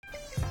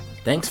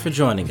Thanks for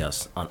joining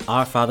us on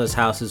Our Father's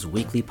House's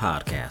weekly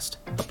podcast,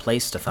 A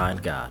Place to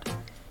Find God.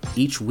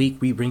 Each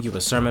week we bring you a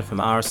sermon from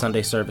our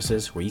Sunday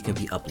services where you can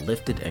be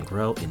uplifted and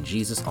grow in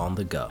Jesus on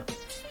the go.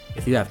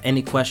 If you have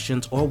any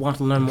questions or want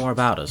to learn more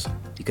about us,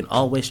 you can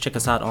always check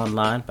us out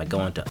online by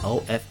going to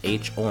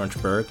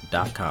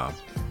ofhorangeburg.com.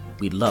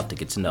 We'd love to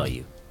get to know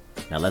you.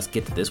 Now let's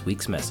get to this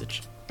week's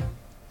message.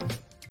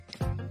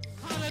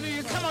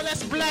 Hallelujah. Come on,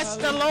 let's bless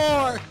the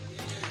Lord.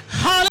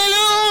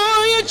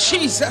 Hallelujah,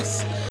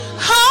 Jesus.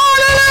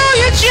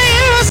 Hallelujah,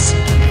 Jesus.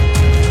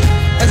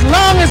 As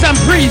long as I'm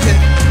breathing,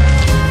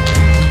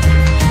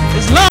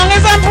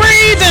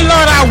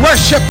 Lord, I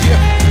worship you.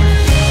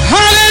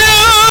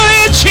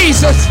 Hallelujah,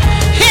 Jesus.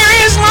 Here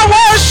is my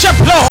worship,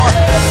 Lord.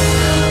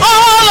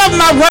 All of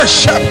my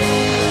worship.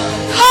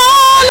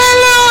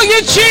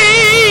 Hallelujah,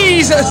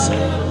 Jesus.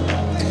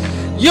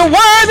 You're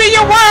worthy,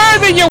 you're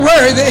worthy, you're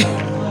worthy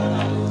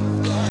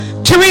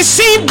to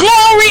receive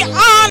glory,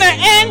 honor,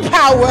 and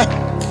power.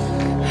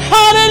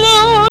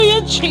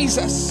 Hallelujah,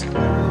 Jesus.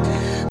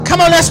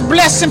 Come on, let's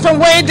bless him from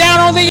way down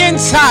on the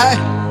inside.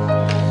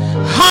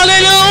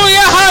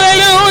 Hallelujah,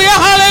 hallelujah,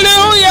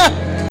 hallelujah.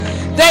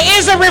 There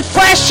is a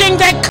refreshing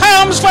that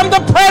comes from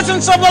the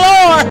presence of the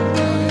Lord.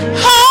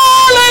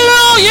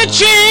 Hallelujah,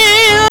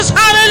 Jesus.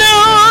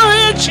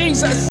 Hallelujah,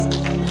 Jesus.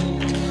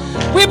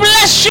 We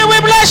bless you,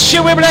 we bless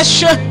you, we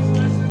bless you.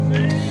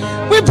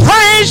 We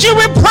praise you,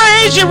 we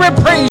praise you, we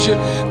praise you.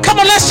 Come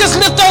on, let's just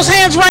lift those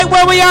hands right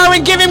where we are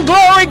and give him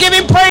glory, give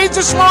him praise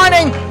this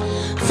morning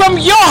from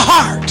your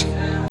heart.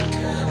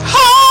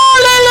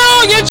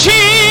 Hallelujah,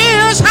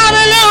 Jesus.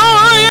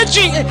 Hallelujah,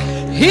 Jesus.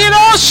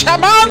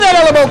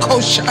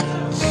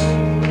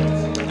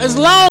 As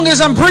long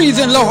as I'm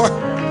breathing, Lord.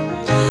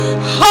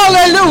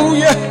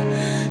 Hallelujah.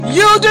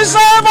 You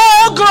deserve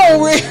all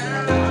glory.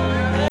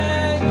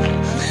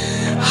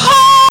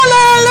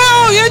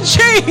 Hallelujah,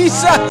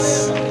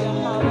 Jesus.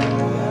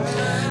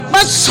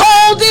 My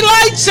soul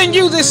delights in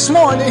you this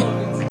morning.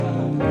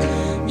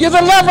 You're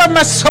the lover of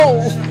my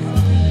soul.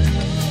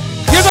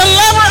 You're the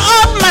lover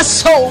of my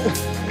soul.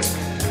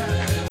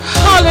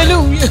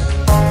 Hallelujah.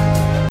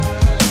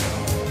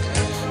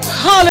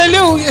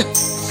 Hallelujah.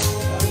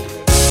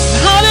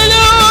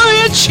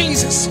 Hallelujah,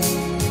 Jesus.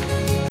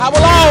 I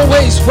will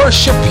always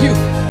worship you.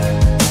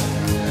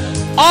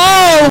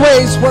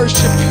 Always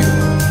worship you.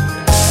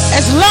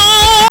 As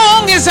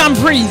long as I'm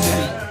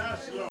breathing,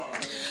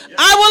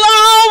 I will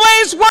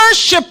always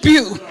worship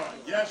you.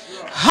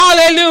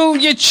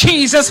 Hallelujah,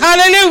 Jesus.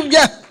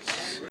 Hallelujah.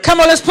 Come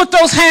on, let's put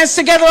those hands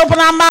together, open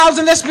our mouths,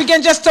 and let's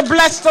begin just to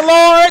bless the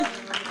Lord.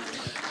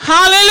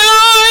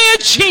 Hallelujah,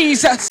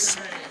 Jesus.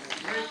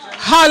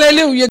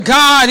 Hallelujah.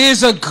 God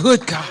is a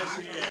good God.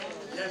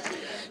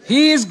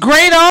 He is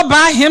great all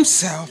by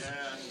himself.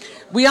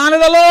 We honor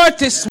the Lord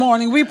this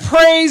morning. We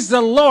praise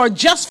the Lord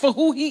just for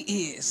who he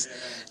is.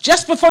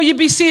 Just before you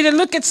be seated,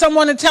 look at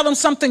someone and tell them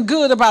something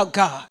good about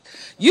God.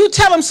 You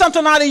tell them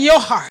something out of your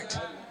heart.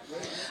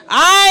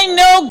 I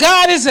know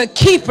God is a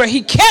keeper.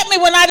 He kept me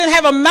when I didn't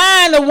have a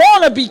mind to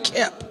want to be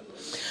kept.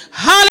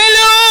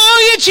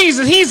 Hallelujah,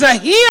 Jesus. He's a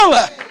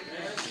healer.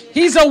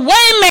 He's a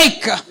way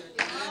maker.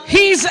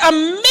 He's a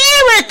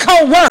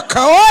miracle worker.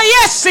 Oh,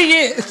 yes,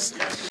 he is.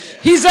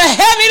 He's a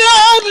heavy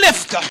load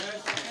lifter.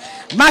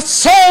 My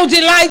soul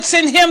delights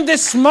in him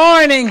this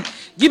morning.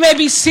 You may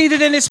be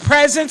seated in his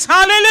presence.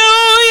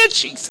 Hallelujah,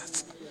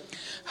 Jesus.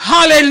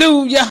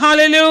 Hallelujah,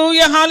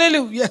 hallelujah,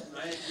 hallelujah.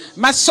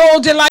 My soul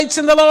delights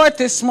in the Lord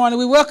this morning.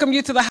 We welcome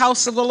you to the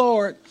house of the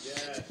Lord.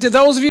 To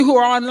those of you who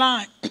are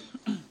online,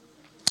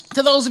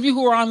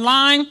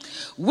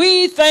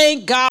 we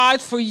thank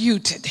God for you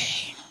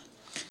today.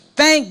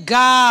 Thank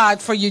God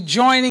for you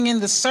joining in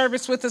the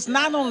service with us.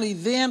 Not only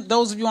them,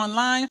 those of you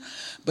online,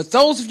 but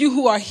those of you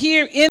who are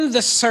here in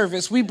the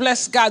service. We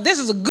bless God. This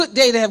is a good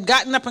day to have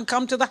gotten up and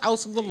come to the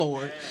house of the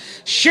Lord.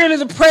 Surely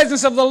the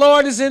presence of the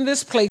Lord is in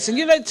this place. And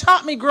you know, it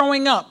taught me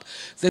growing up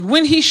that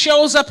when he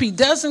shows up, he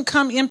doesn't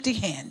come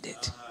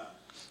empty-handed.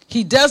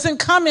 He doesn't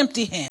come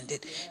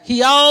empty-handed.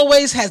 He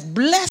always has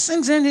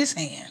blessings in his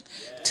hand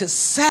to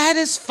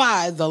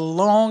satisfy the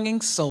longing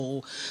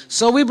soul.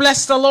 So we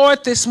bless the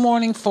Lord this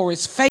morning for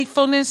his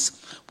faithfulness.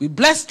 We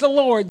bless the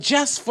Lord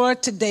just for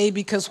today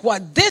because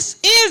what? This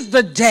is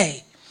the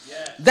day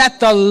that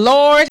the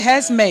Lord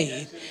has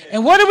made.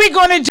 And what are we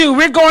going to do?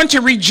 We're going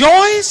to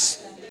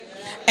rejoice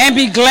and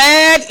be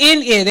glad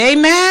in it.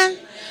 Amen.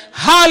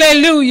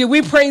 Hallelujah.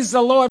 We praise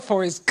the Lord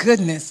for his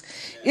goodness.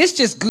 It's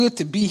just good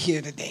to be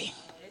here today.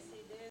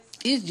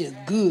 It's just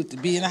good to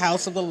be in the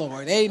house of the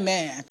Lord.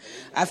 Amen.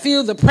 I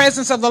feel the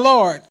presence of the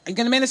Lord. Are you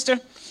going to minister?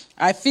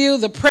 I feel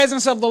the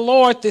presence of the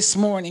Lord this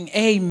morning.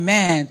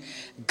 Amen.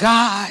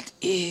 God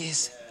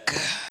is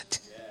good.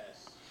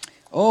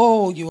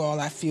 Oh, you all,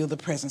 I feel the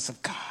presence of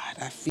God.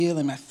 I feel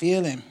him. I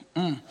feel him.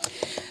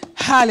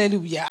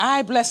 Hallelujah.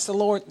 I bless the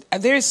Lord.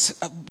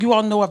 You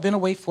all know I've been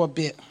away for a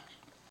bit.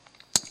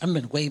 I haven't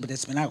been away, but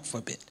it's been out for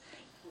a bit.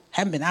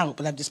 Haven't been out,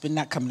 but I've just been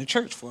not coming to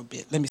church for a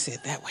bit. Let me say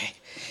it that way.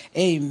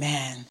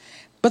 Amen.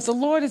 But the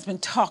Lord has been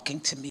talking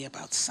to me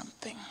about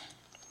something.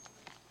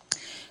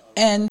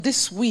 And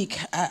this week,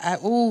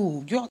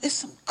 y'all, there's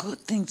some good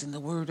things in the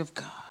Word of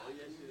God.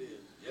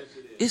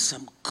 It's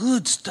some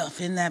good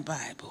stuff in that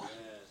Bible.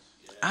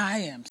 I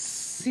am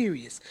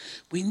serious.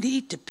 We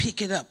need to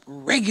pick it up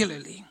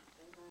regularly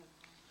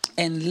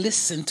and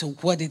listen to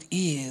what it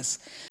is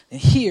and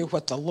hear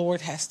what the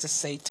Lord has to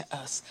say to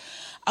us.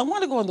 I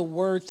want to go in the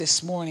Word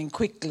this morning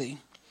quickly.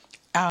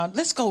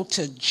 Let's go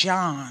to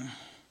John,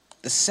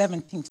 the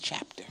 17th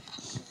chapter.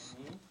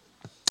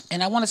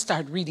 And I want to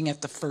start reading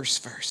at the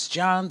first verse.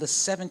 John, the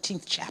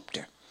 17th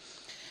chapter.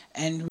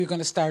 And we're going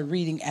to start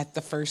reading at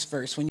the first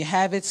verse. When you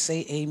have it,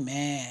 say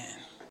amen.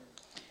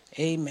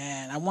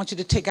 Amen. I want you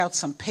to take out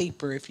some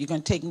paper. If you're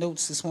going to take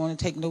notes this morning,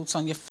 take notes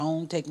on your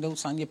phone, take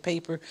notes on your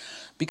paper.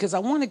 Because I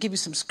want to give you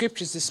some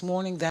scriptures this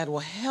morning that will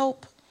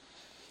help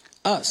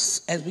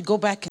us as we go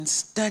back and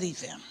study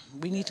them.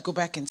 We need to go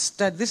back and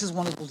study. This is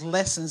one of those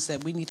lessons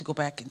that we need to go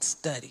back and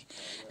study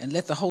and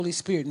let the Holy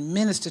Spirit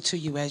minister to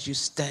you as you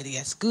study.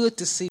 It's good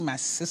to see my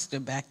sister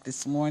back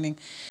this morning.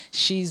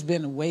 She's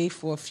been away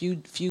for a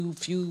few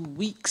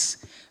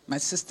weeks. My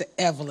sister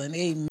Evelyn,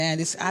 amen.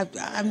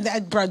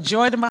 That brought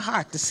joy to my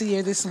heart to see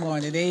her this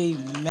morning.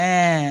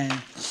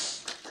 Amen.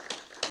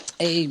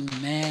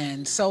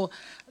 Amen. So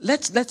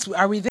let's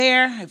are we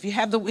there? If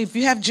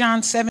you have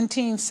John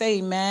 17, say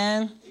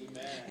amen.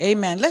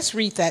 Amen. Let's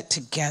read that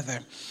together.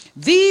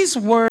 These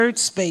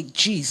words spake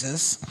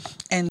Jesus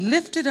and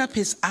lifted up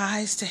his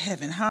eyes to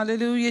heaven.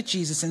 Hallelujah,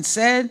 Jesus, and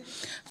said,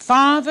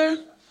 Father,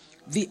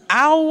 the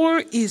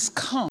hour is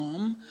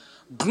come.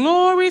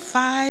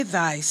 Glorify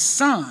thy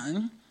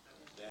Son,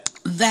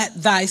 that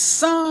thy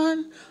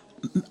Son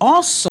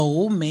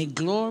also may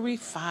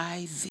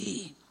glorify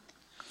thee.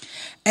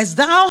 As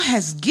thou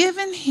hast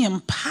given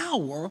him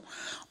power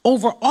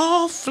over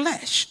all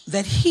flesh,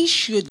 that he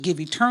should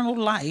give eternal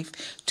life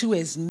to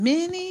as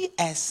many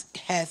as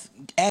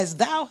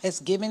thou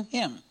hast given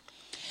him.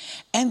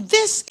 And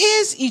this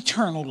is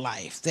eternal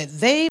life, that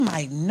they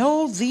might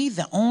know thee,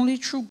 the only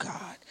true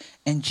God,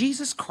 and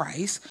Jesus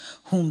Christ,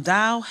 whom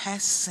thou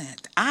hast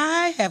sent.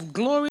 I have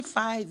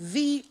glorified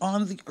thee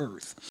on the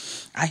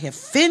earth. I have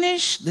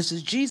finished, this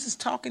is Jesus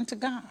talking to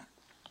God.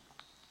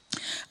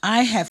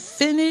 I have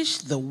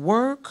finished the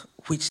work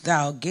which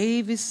thou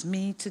gavest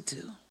me to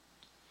do.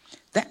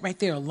 That right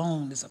there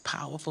alone is a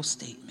powerful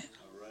statement.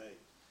 All right.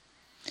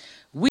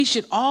 We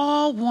should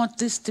all want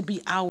this to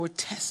be our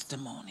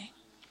testimony.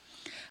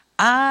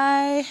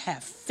 I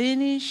have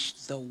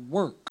finished the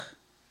work,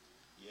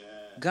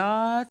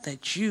 God,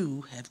 that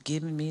you have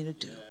given me to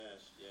do.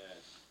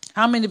 Yes.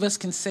 How many of us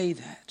can say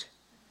that?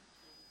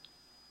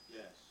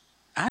 Yes.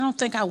 I don't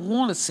think I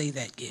want to say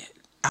that yet.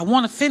 I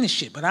want to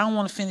finish it, but I don't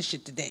want to finish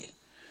it today.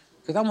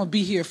 Because I'm going to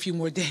be here a few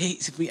more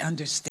days if we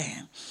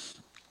understand.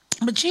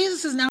 But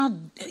Jesus is now,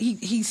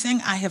 he's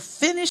saying, I have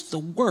finished the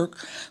work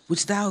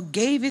which thou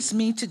gavest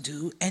me to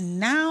do. And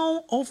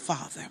now, O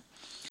Father,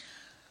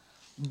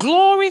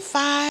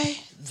 glorify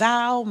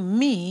thou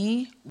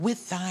me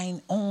with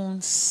thine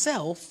own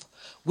self,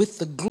 with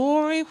the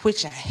glory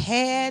which I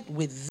had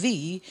with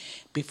thee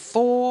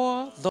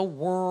before the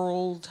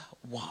world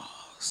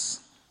was.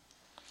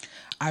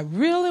 I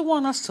really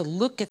want us to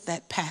look at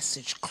that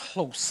passage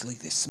closely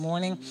this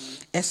morning,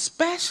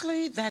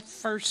 especially that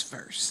first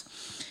verse.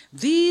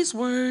 These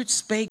words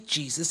spake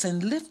Jesus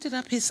and lifted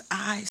up his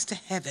eyes to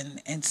heaven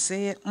and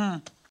said,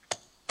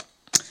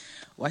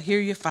 well,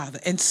 hear your Father,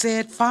 and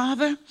said,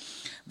 Father,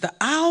 the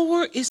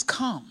hour is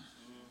come.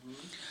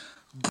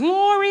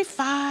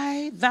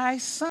 Glorify thy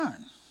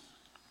Son,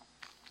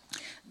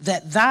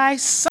 that thy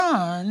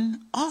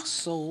Son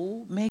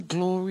also may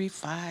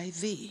glorify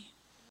thee.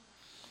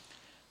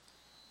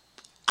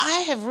 I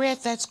have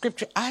read that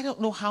scripture I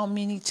don't know how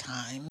many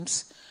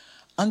times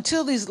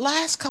until these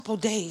last couple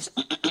days.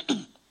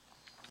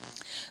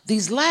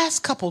 These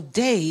last couple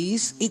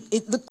days,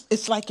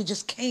 it's like it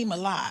just came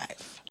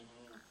alive.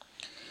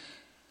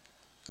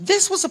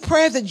 This was a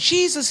prayer that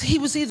Jesus, he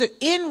was either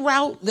en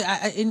route,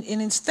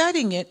 in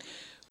studying it,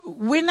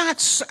 we're not,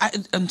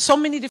 so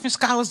many different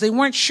scholars, they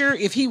weren't sure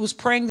if he was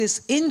praying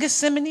this in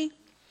Gethsemane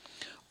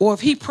or if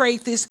he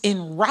prayed this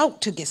en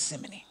route to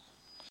Gethsemane.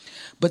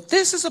 But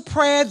this is a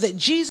prayer that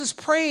Jesus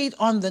prayed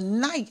on the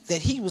night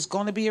that he was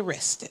going to be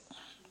arrested.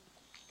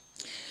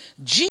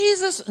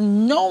 Jesus,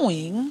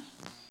 knowing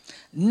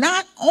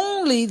not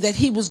only that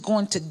he was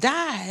going to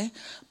die,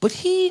 but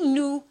he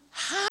knew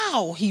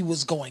how he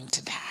was going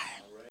to die.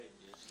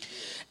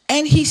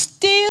 And he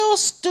still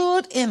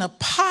stood in a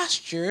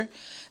posture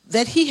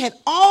that he had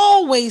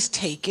always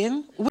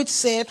taken, which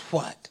said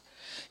what?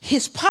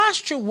 His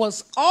posture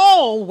was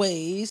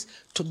always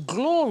to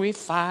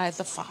glorify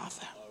the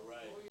Father.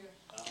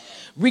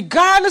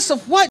 Regardless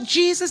of what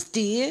Jesus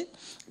did,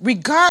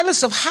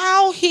 regardless of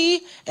how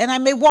he, and I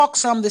may walk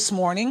some this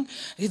morning,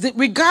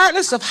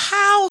 regardless of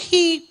how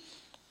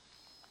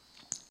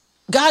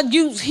God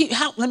used,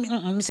 let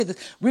me say this,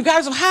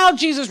 regardless of how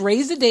Jesus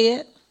raised the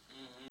dead,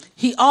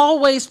 he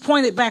always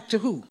pointed back to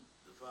who?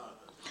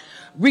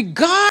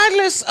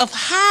 Regardless of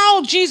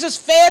how Jesus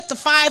fed the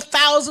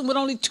 5,000 with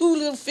only 2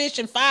 little fish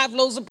and 5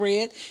 loaves of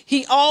bread,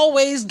 he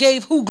always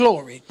gave who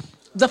glory?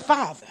 The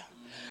Father.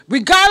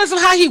 Regardless of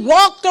how he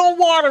walked on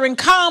water and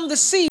calmed the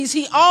seas,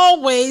 he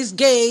always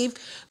gave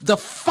the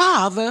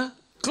Father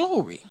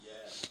glory.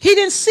 He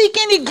didn't seek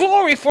any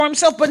glory for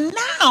himself. But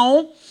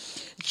now,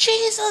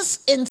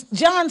 Jesus in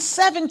John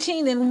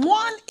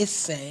 17:1 is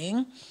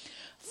saying,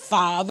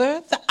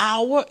 Father, the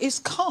hour is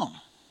come.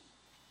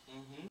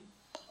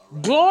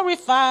 Right.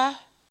 Glorify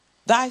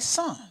thy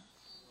Son.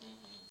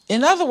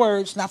 In other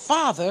words, now,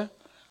 Father,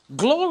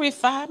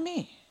 glorify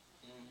me.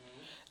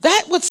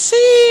 That would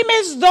seem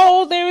as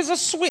though there is a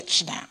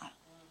switch now.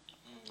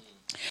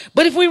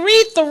 But if we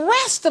read the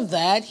rest of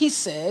that, he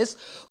says,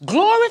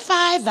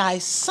 glorify thy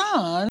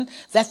Son,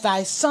 that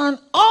thy Son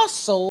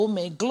also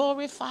may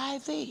glorify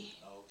thee.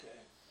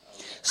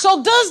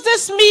 So does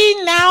this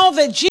mean now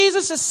that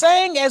Jesus is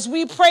saying, as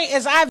we pray,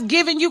 as I've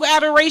given you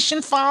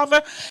adoration,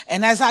 Father,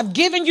 and as I've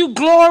given you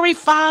glory,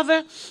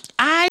 Father,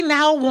 I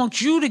now want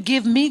you to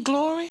give me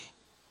glory?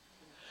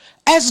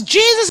 As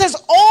Jesus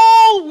has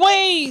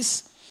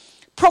always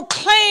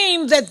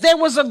proclaimed that there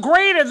was a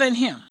greater than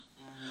him.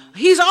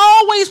 He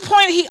always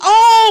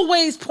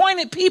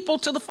pointed people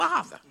to the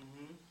Father.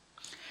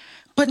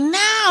 But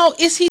now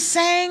is he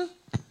saying,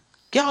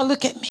 y'all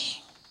look at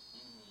me.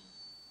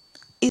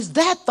 Is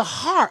that the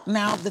heart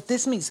now that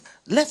this means?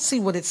 Let's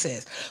see what it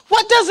says.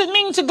 What does it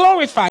mean to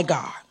glorify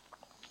God?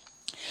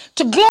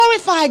 To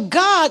glorify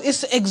God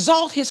is to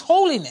exalt his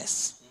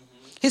holiness,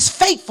 his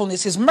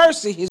faithfulness, his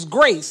mercy, his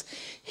grace,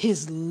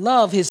 his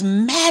love, his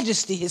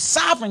majesty, his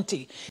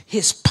sovereignty,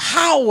 his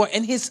power,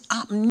 and his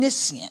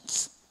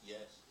omniscience.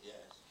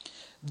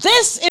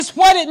 This is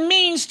what it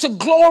means to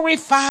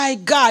glorify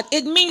God.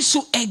 It means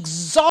to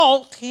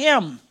exalt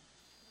him.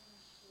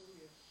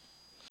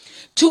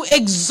 To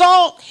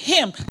exalt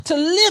him, to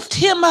lift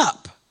him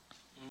up.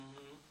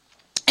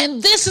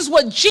 And this is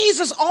what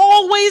Jesus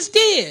always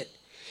did.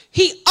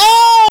 He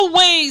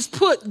always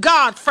put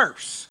God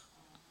first.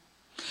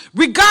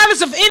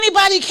 Regardless if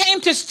anybody came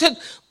to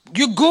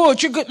you're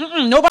good.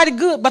 Nobody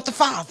good but the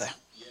Father.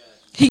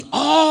 He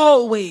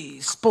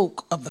always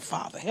spoke of the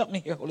Father. Help me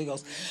here, Holy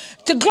Ghost.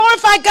 To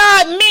glorify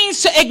God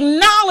means to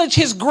acknowledge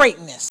his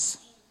greatness.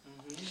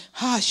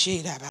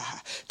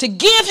 To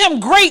give him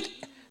great,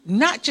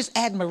 not just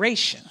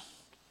admiration,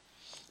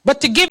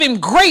 but to give him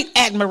great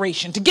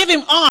admiration, to give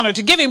him honor,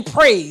 to give him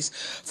praise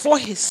for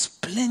his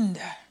splendor,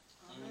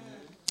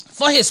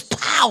 for his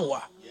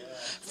power,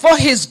 for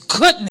his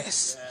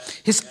goodness,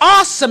 his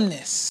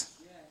awesomeness.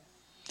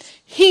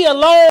 He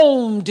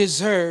alone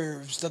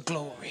deserves the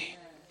glory.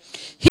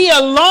 He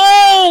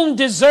alone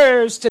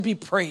deserves to be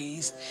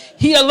praised.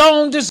 He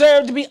alone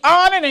deserves to be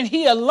honored, and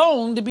he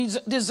alone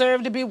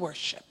deserves to be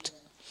worshiped.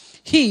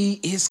 He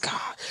is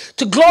God.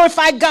 To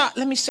glorify God,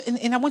 let me say,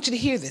 and I want you to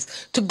hear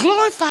this. To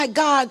glorify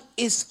God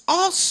is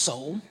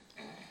also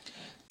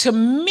to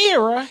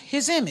mirror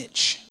his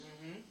image.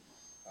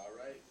 All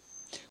right.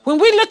 When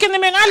we look in the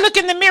mirror, I look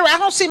in the mirror, I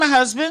don't see my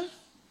husband.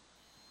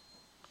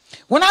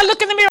 When I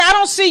look in the mirror, I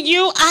don't see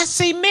you, I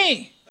see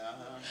me.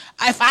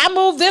 If I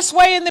move this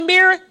way in the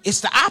mirror,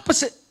 it's the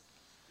opposite,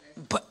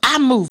 but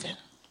I'm moving.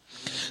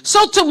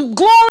 So to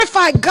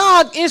glorify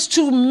God is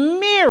to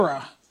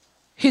mirror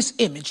his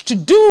image, to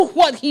do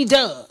what he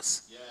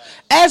does.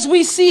 As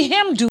we see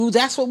him do,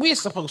 that's what we're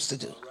supposed to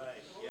do.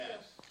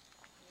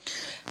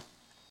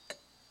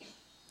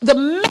 The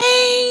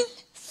main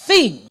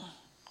thing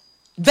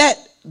that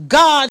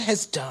God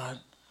has done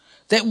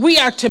that we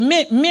are to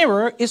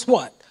mirror is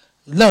what?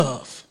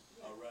 Love.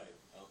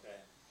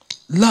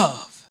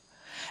 Love.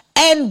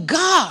 And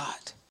God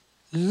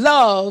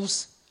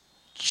loves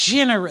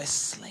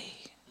generously.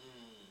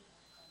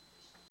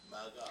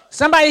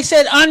 Somebody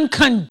said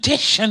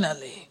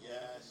unconditionally.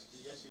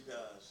 Yes, he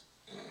does.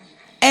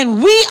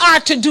 And we are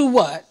to do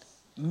what?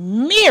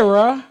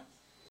 Mirror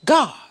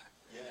God.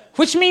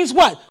 Which means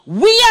what?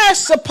 We are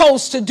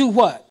supposed to do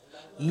what?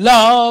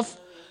 Love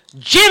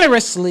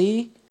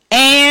generously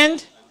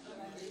and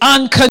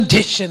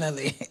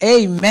unconditionally.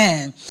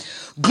 Amen.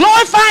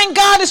 Glorifying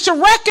God is to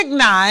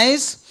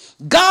recognize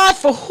God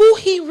for who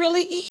he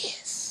really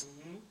is,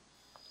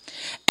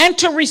 and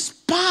to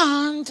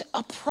respond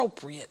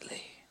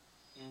appropriately.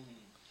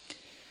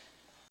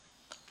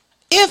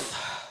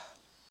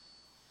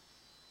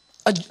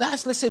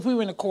 Let's say if we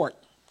were in a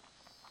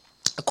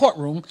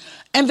courtroom,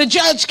 and the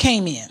judge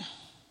came in.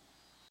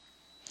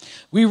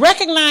 We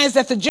recognize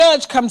that the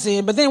judge comes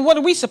in, but then what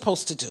are we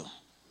supposed to do?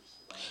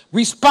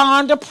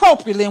 Respond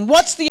appropriately. And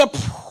what's the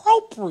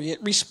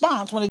appropriate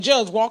response when a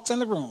judge walks in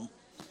the room?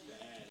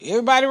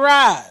 Everybody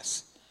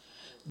rise.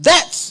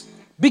 That's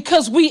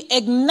because we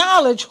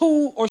acknowledge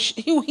who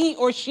he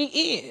or she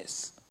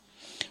is.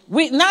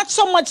 We not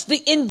so much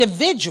the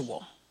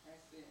individual,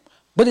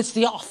 but it's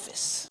the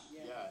office.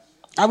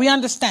 Are we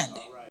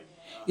understanding?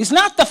 It's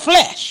not the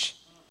flesh,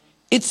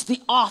 it's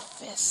the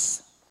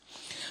office.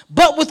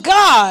 But with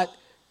God,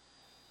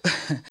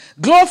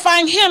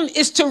 glorifying him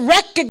is to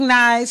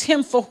recognize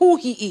him for who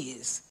he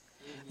is,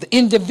 the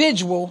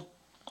individual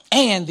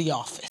and the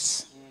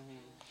office.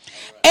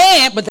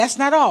 And, but that's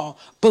not all.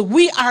 But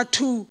we are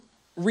to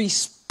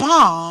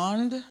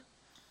respond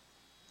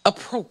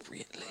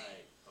appropriately.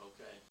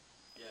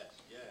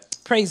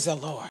 Praise the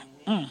Lord.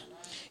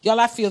 Y'all,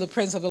 I feel the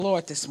presence of the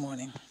Lord this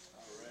morning.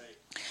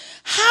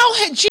 How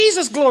had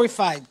Jesus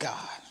glorified God?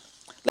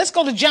 Let's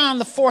go to John,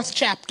 the 4th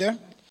chapter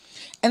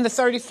and the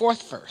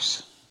 34th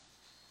verse.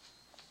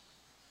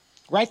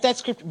 Write that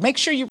scripture. Make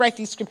sure you write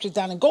these scriptures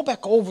down and go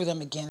back over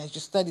them again as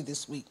you study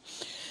this week.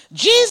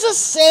 Jesus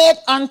said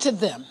unto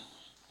them,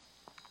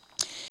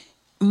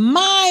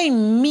 my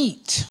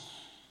meat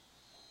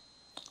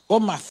or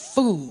my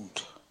food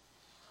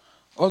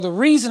or the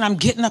reason I'm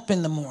getting up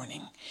in the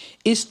morning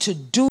is to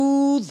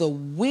do the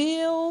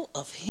will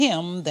of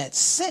him that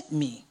sent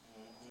me.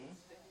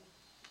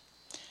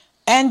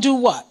 And do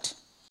what?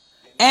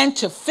 And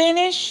to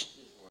finish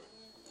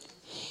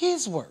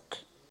his work.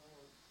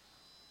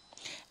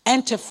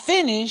 And to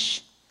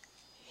finish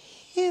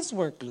his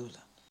work, Lula.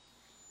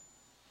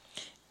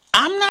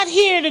 I'm not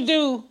here to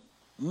do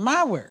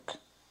my work.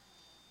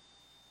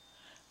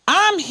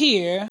 I'm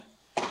here,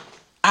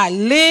 I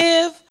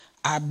live,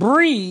 I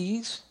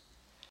breathe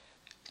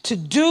to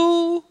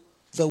do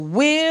the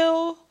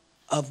will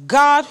of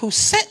God who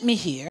sent me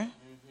here.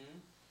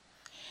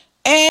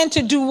 And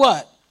to do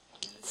what?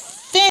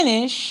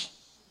 Finish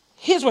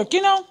his work.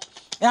 You know,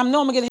 and I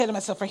know I'm going to get ahead of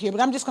myself right here,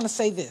 but I'm just going to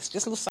say this,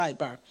 just a little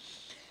sidebar.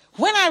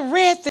 When I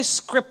read this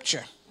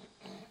scripture,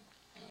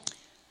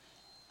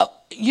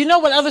 you know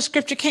what other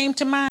scripture came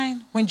to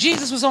mind? When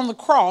Jesus was on the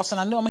cross, and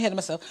I know I'm ahead of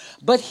myself,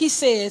 but he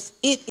says,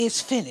 it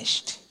is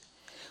finished.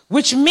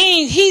 Which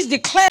means he's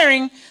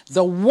declaring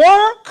the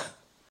work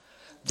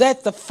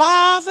that the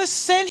Father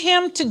sent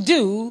him to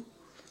do,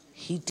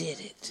 he did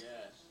it.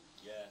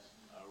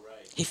 All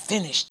right. He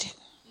finished it.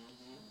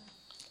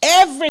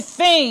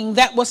 Everything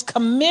that was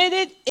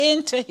committed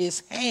into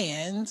his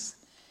hands,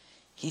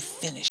 he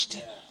finished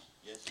it.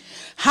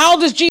 How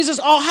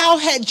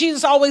had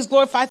Jesus always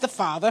glorified the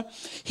Father?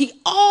 He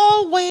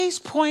always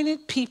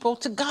pointed people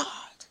to God.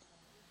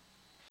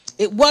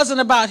 It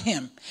wasn't about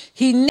him.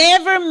 He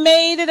never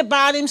made it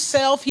about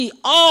himself. He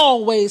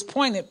always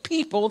pointed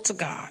people to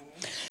God.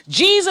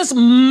 Jesus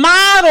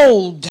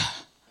modeled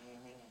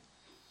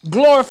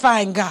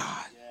glorifying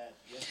God.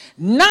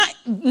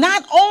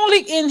 Not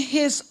only in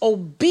his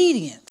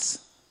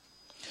obedience,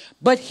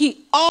 but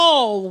he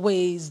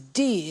always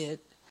did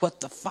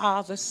what the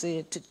Father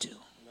said to do.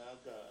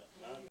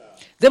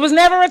 There was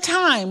never a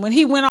time when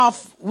he went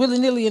off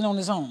willy-nilly and on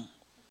his own.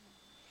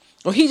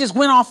 Or he just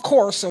went off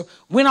course or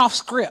went off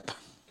script.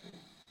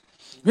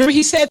 Remember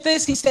he said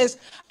this? He says,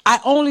 I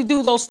only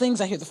do those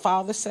things I hear the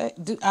Father say,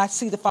 I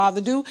see the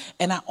Father do,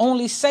 and I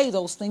only say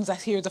those things I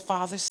hear the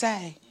Father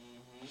say.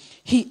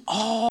 He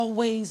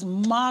always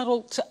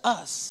modeled to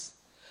us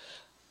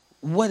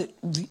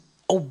the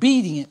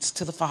obedience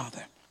to the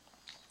Father.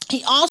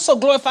 He also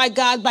glorified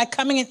God by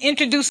coming and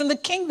introducing the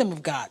kingdom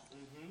of God.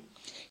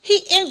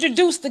 He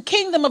introduced the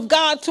kingdom of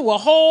God to a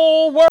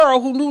whole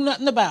world who knew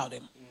nothing about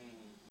him.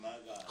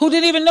 Who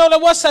didn't even know there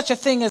was such a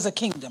thing as a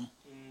kingdom.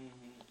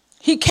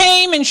 He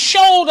came and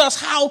showed us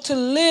how to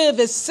live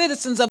as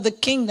citizens of the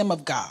kingdom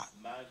of God.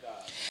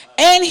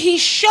 And he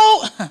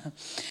showed,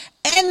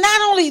 and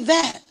not only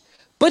that,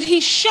 but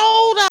he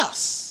showed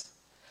us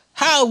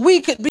how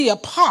we could be a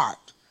part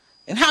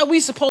and how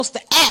we're supposed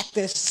to act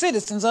as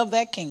citizens of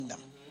that kingdom.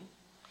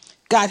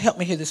 God help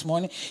me here this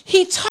morning.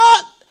 He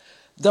taught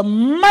the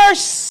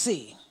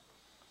mercy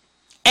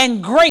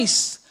and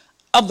grace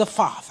of the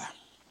Father.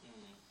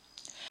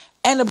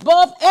 And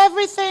above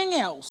everything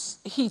else,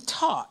 he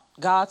taught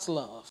God's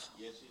love.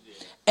 Yes, he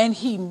did. And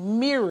he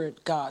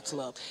mirrored God's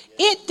love.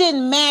 It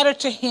didn't matter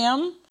to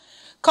him,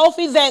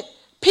 Kofi, that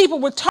people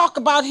would talk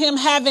about him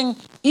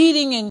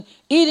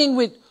eating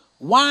with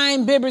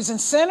wine bibbers and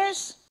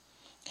sinners.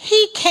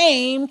 He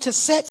came to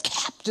set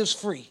captives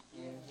free.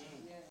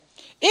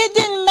 It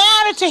didn't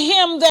matter to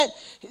him that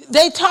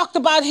they talked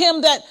about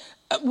him that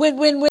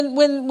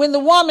when the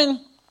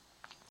woman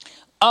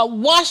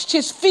washed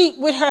his feet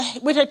with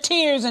her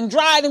tears and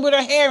dried them with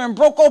her hair and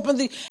broke open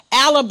the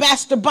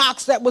alabaster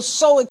box that was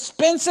so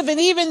expensive, and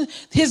even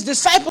his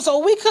disciples,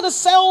 oh, we could have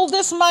sold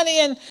this money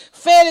and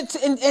fed it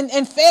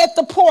and fed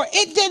the poor.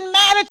 It didn't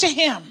matter to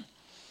him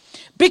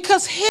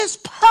because his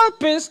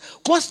purpose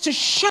was to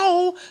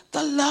show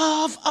the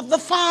love of the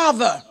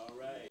Father.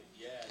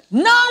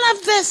 None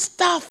of this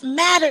stuff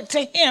mattered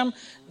to him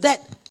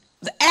that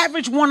the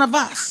average one of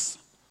us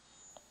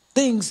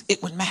thinks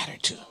it would matter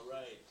to.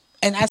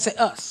 And I say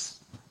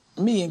us,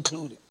 me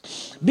included,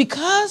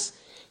 because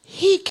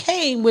he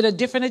came with a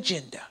different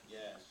agenda.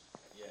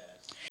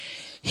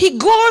 He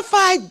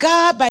glorified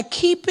God by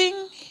keeping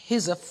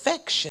his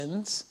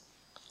affections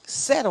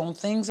set on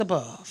things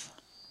above.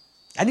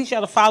 I need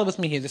y'all to follow with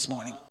me here this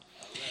morning.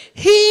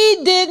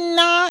 He did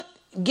not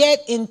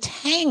get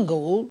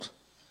entangled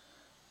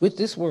with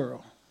this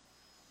world.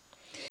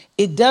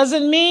 It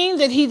doesn't mean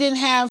that he didn't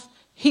have,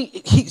 he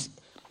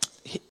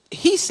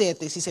said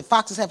this, he said,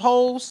 foxes have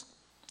holes,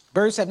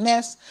 birds have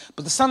nests,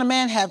 but the Son of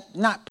Man have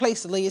not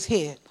place to lay his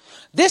head.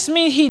 This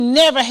means he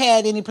never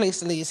had any place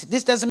to lay.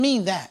 This doesn't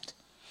mean that.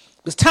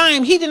 This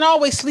time, he didn't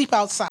always sleep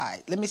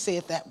outside. Let me say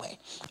it that way.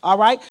 All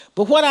right?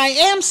 But what I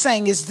am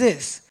saying is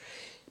this.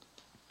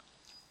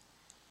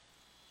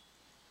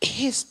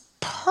 His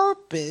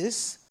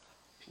purpose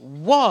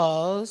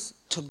was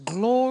to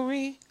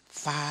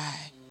glorify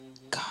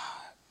God.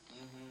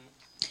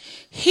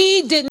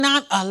 He did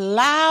not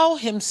allow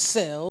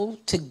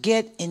himself to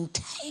get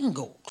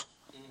entangled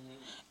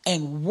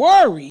and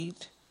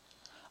worried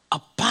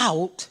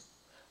about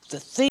the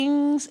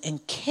things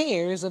and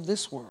cares of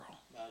this world.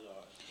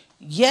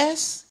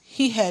 Yes,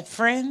 he had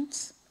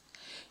friends.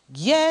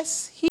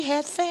 Yes, he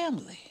had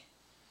family.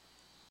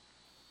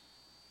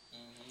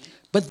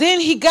 But then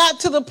he got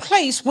to the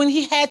place when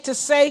he had to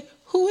say,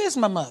 who is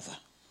my mother?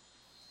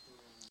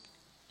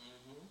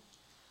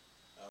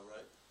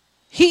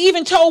 He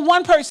even told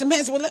one person,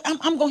 man, said, well,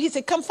 I'm going. He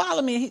said, come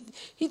follow me.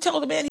 He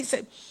told the man, he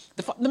said,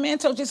 the man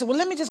told Jesus, well,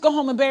 let me just go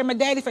home and bury my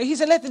daddy first. He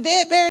said, let the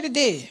dead bury the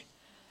dead.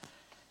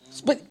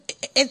 But,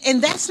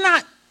 and that's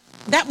not,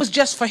 that was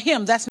just for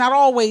him. That's not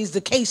always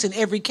the case in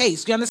every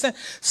case. You understand?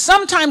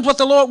 Sometimes what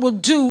the Lord will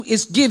do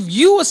is give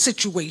you a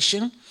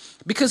situation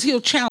because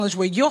he'll challenge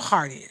where your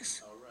heart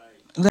is.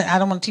 All right. I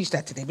don't want to teach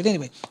that today. But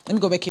anyway, let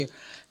me go back here.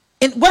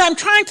 And what I'm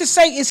trying to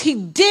say is he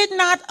did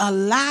not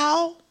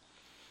allow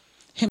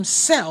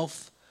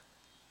himself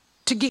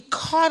to get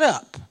caught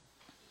up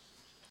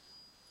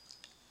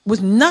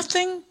with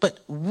nothing but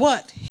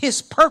what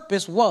his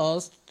purpose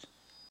was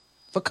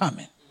for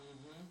coming.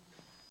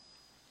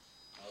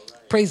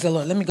 Right. Praise the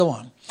Lord. Let me go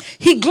on.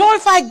 He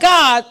glorified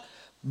God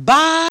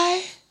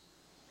by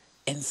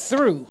and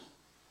through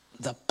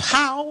the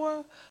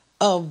power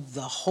of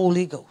the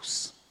Holy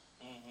Ghost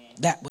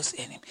that was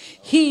in him.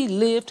 He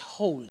lived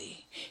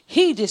holy.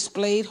 He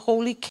displayed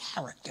holy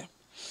character.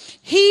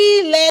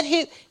 He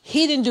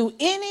didn't do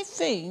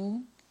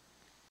anything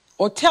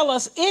or tell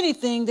us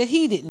anything that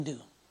he didn't do.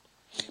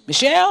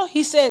 Michelle,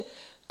 he said,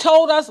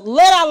 told us,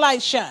 let our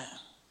light shine.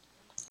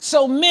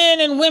 So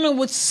men and women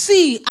would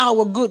see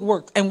our good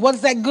work. And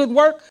what's that good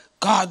work?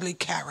 Godly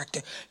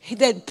character.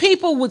 That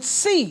people would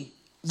see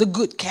the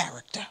good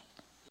character.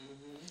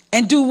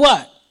 And do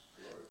what?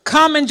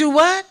 Come and do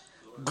what?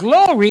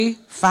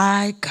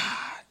 Glorify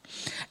God.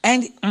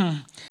 And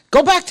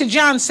go back to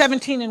John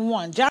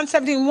 17:1. John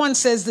 17:1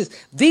 says this.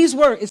 These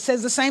words, it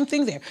says the same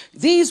thing there.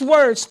 These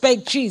words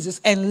spake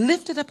Jesus and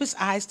lifted up his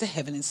eyes to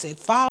heaven and said,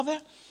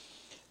 Father,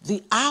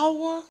 the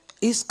hour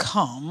is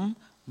come,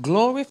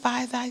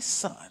 glorify thy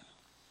Son,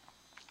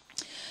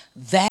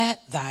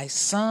 that thy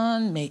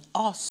Son may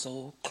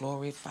also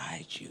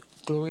glorify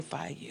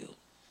you.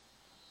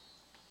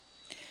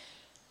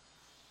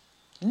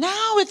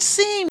 Now it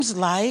seems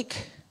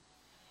like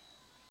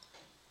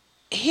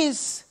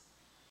his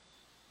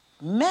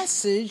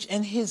message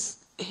and his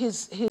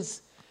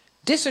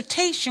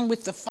dissertation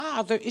with the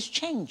Father is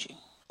changing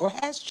or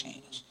has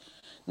changed.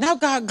 Now,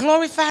 God,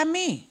 glorify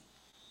me.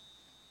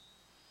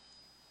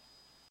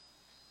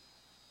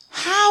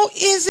 How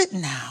is it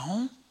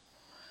now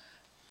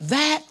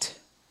that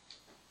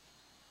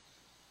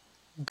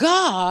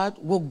God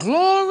will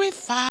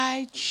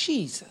glorify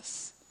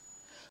Jesus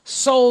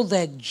so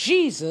that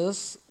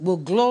Jesus will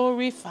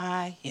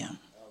glorify him?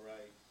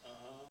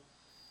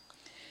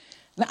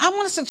 Now, I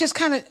want us to just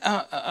kind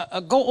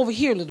of go over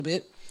here a little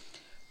bit.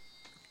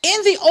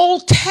 In the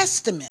Old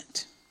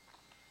Testament,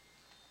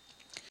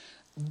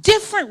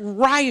 different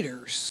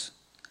writers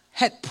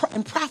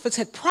and prophets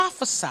had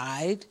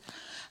prophesied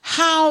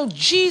how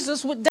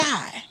Jesus would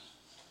die.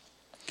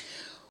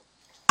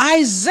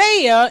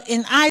 Isaiah,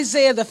 in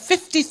Isaiah the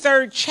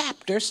 53rd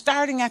chapter,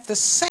 starting at the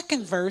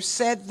 2nd verse,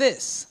 said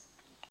this.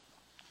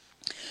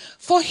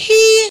 For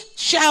he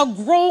shall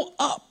grow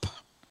up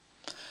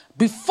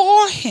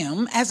before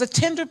him as a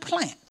tender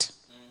plant,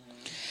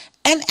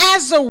 and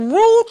as a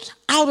root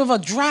out of a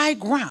dry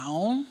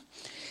ground.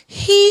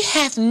 He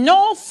hath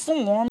no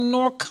form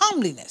nor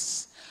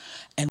comeliness.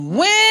 And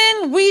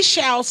when we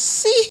shall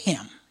see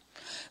him,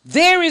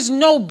 there is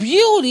no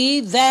beauty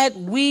that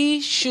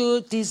we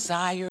should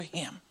desire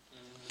him.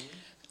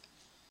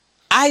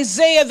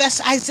 Isaiah,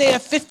 that's Isaiah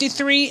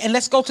 53, and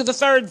let's go to the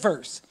 3rd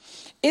verse.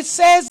 It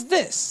says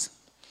this.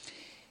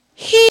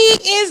 He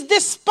is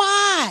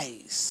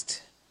despised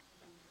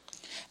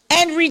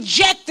and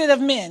rejected of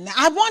men. Now,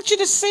 I want you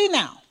to see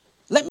now.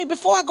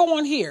 Before I go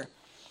on here.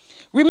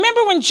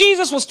 Remember when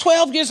Jesus was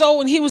 12 years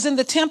old and he was in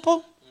the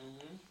temple?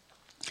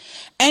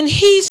 And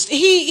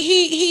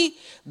he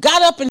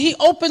got up and he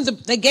opened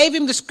they gave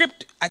him the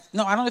script. I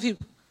don't know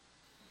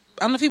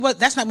if he was,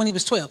 that's not when he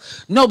was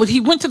 12. No, but he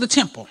went to the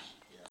temple.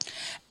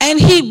 And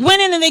he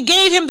went in and they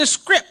gave him the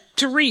script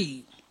to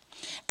read.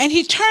 And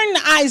he turned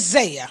to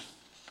Isaiah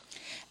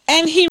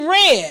and he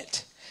read,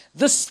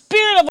 the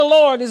Spirit of the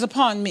Lord is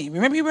upon me.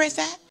 Remember he read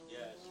that?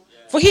 Yes.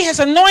 For he has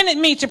anointed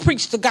me to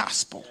preach the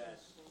gospel.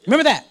 Yes.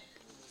 Remember that?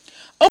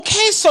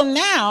 Okay, so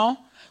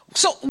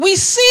we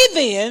see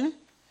then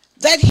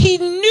that he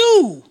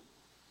knew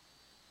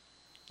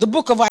the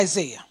book of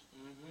Isaiah.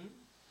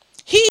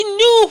 He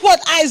knew what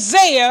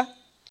Isaiah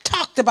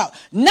talked about.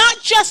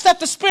 Not just that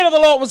the Spirit of the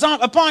Lord was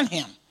upon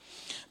him,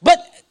 but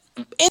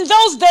in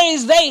those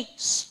days they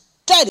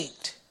studied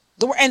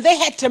the word and they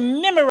had to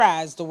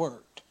memorize the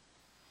word.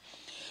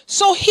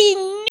 So he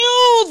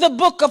knew the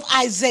book of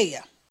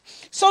Isaiah.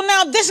 So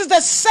now this is the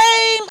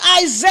same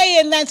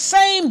Isaiah in that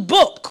same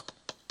book.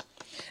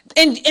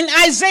 In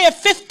Isaiah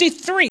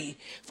 53,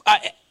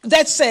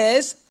 that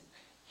says,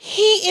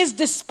 he is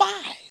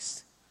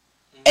despised.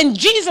 And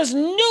Jesus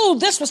knew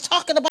this was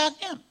talking about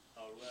him.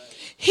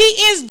 He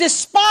is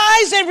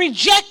despised and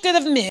rejected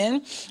of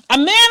men, a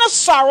man of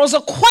sorrows,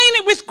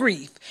 acquainted with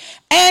grief.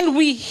 And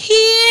we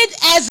hid,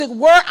 as it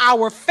were,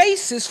 our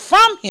faces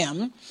from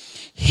him.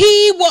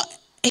 He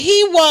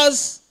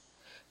was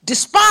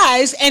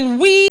despised, and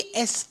we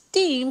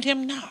esteemed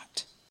him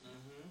not.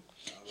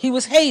 He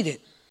was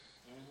hated.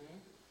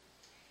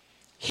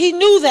 He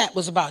knew that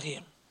was about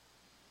him.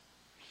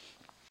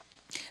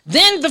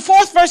 Then the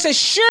fourth verse says,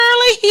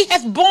 surely he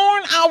hath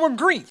borne our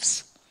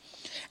griefs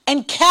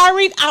and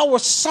carried our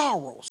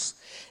sorrows.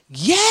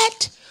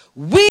 Yet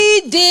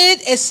we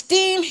did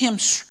esteem him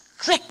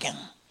stricken,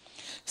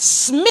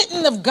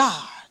 smitten of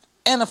God,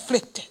 and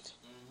afflicted.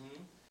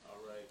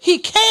 He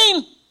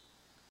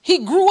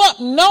grew up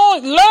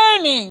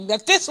learning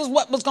that this was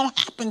what was going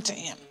to happen to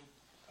him.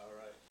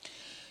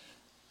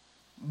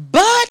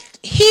 But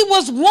he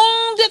was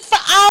wounded for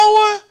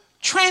our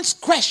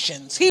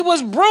transgressions. He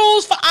was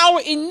bruised for our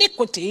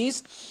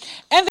iniquities.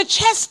 And the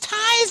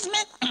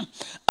chastisement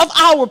of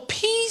our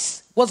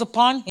peace was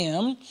upon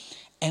him.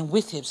 And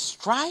with his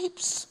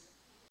stripes,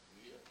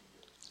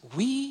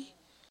 we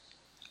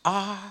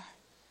are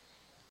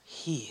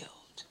healed.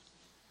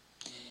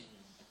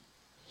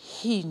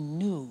 He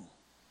knew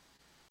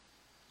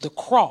the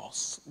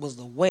cross was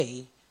the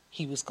way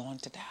he was going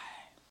to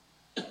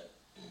die.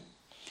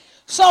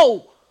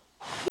 So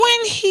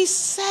when he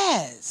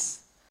says,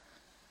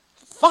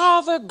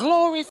 Father,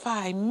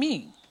 glorify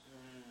me,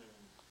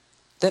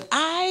 that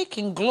I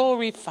can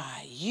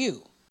glorify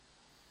you,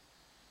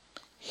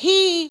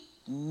 he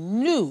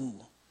knew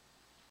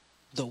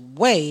the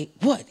way,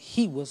 what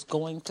he was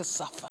going to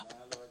suffer.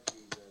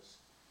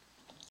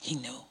 He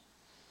knew.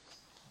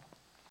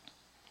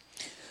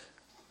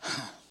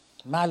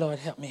 My Lord,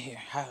 help me here.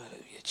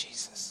 Hallelujah,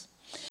 Jesus.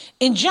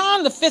 In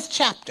John, the 5th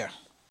chapter,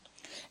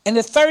 in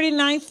the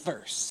 39th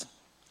verse,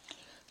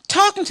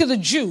 talking to the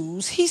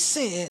Jews, he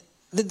said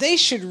that they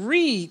should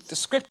read the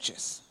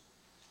scriptures.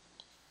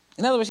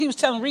 In other words, he was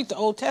telling them to read the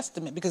Old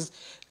Testament because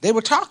they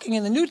were talking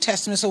in the New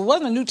Testament. So it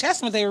wasn't the New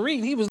Testament they were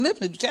reading. He was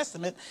living the New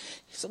Testament.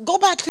 So go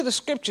back to the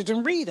scriptures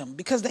and read them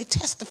because they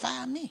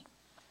testify me.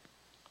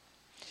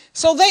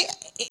 So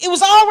it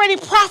was already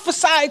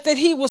prophesied that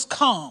he was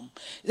come,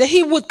 that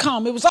he would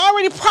come. It was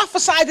already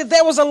prophesied that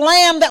there was a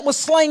lamb that was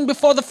slain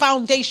before the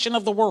foundation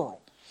of the world.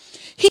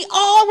 He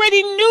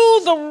already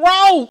knew the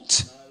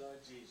route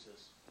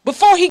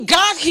before he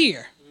got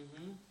here.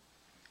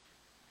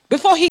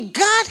 Before he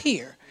got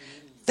here,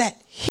 that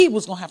he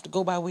was going to have to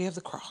go by way of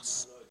the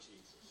cross.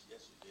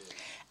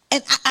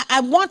 And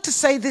I want to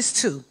say this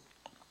too.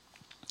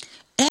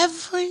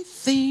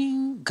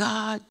 Everything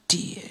God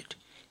did,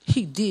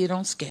 he did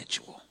on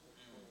schedule.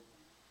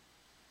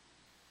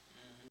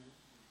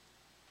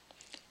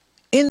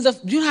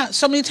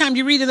 So many times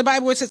you read in the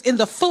Bible where it says, in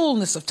the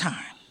fullness of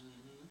time.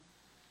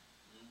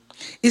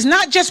 It's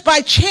not just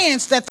by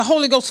chance that the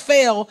Holy Ghost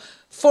fell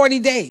 40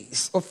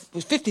 days or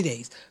 50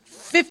 days.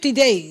 50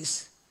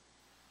 days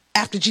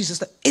after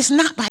Jesus. It's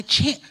not by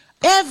chance.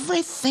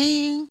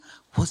 Everything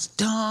was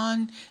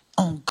done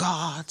on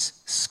God's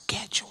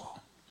schedule.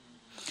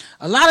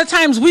 A lot of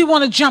times we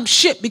want to jump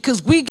ship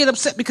because we get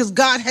upset because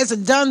God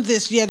hasn't done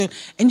this yet.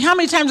 And how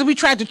many times have we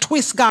tried to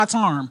twist God's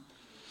arm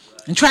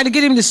and try to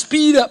get him to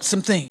speed up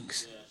some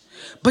things?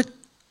 But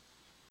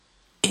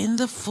in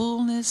the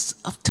fullness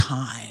of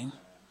time,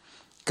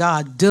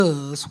 God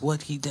does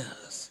what he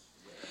does.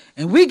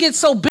 And we get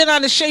so bent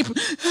out of shape.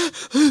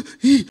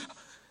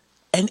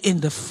 And in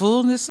the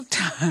fullness of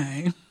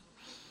time,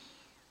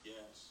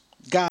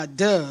 God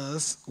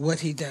does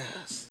what he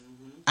does.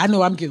 I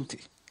know I'm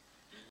guilty.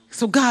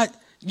 So God,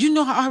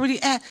 I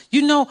already asked,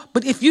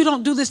 but if you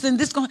don't do this, then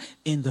this going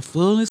in the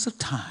fullness of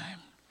time.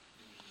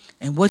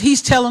 And what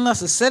he's telling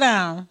us is sit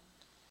down,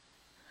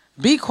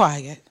 be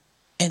quiet,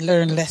 and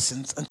learn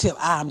lessons until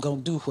I'm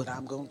going to do what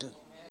I'm going to do.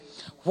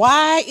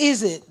 Why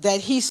is it that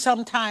he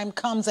sometime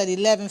comes at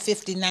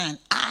 11:59?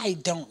 I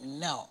don't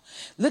know.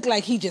 Look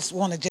like he just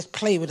want to just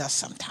play with us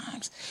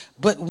sometimes.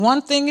 But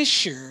one thing is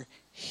sure,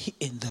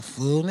 in the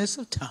fullness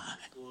of time,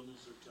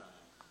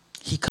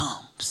 he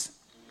comes.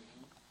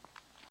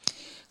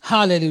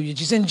 Hallelujah.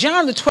 Jesus. In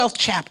John, the 12th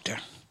chapter,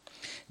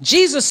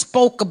 Jesus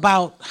spoke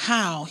about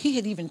how he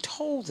had even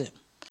told them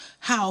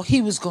how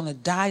he was going to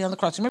die on the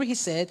cross. Remember he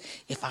said,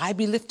 if I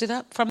be lifted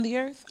up from the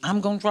earth, I'm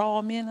going to draw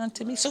all men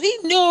unto me. So he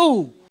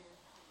knew.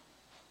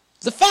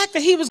 The fact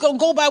that he was going to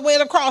go by way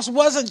of the cross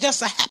wasn't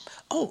just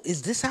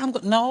is this how I'm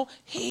going? No,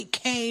 he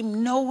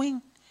came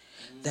knowing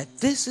that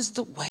this is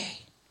the way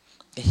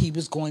that he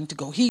was going to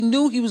go. He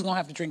knew he was going to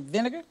have to drink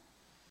vinegar.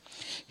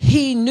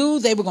 He knew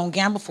they were going to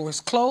gamble for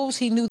his clothes.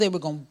 He knew they were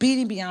going to beat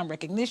him beyond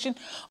recognition.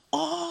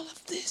 All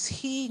of this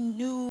he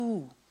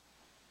knew.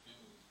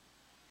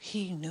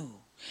 He knew.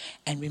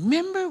 And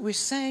remember, we're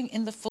saying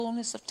in the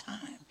fullness of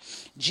time.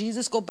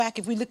 Jesus, go back,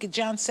 if we look at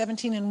John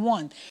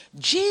 17:1,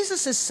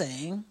 Jesus is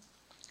saying,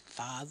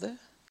 Father,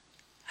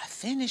 I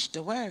finished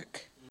the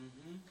work.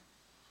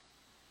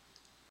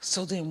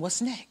 So then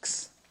what's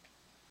next?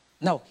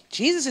 No,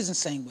 Jesus isn't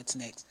saying what's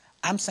next.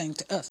 I'm saying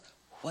to us,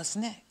 what's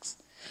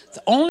next?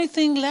 The only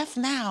thing left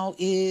now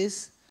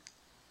is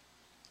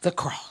the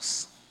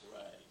cross.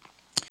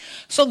 Right.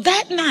 So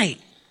that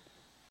night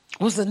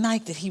was the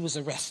night that he was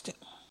arrested.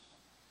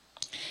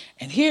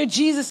 And here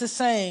Jesus is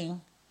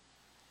saying,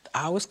 the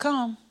hour's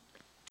come,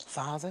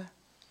 Father,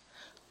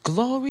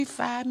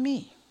 glorify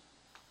me.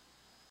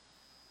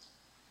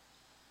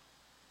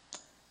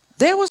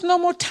 There was no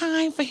more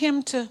time for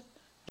him to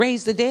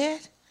raise the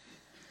dead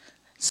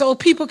so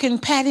people can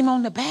pat him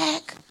on the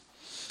back.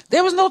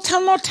 There was no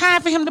more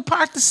time for him to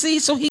part the sea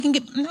so he can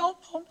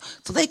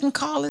so they can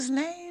call his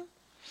name.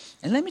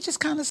 And let me just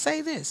kind of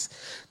say this.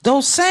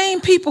 Those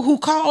same people who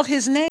called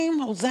his name,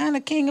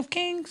 Hosanna, King of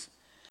Kings,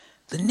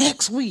 the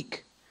next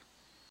week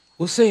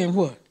were saying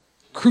what?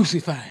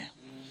 Crucify him.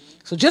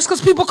 So just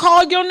because people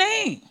call your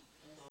name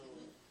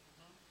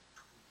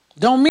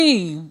don't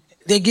mean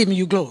they're giving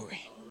you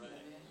glory.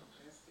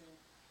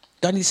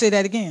 Do I need to say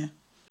that again?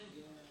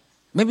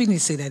 Maybe you need to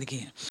say that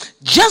again.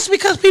 Just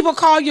because people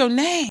call your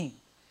name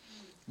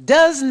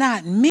does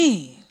not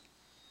mean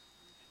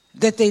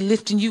that they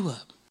lifting you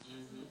up.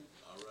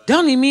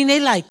 Don't even mean they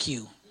like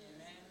you.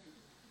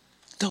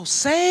 Those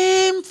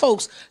same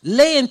folks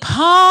laying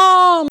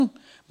palm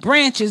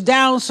branches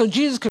down so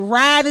Jesus could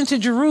ride into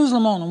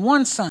Jerusalem on them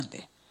one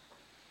Sunday.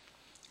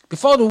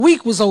 Before the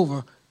week was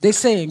over, they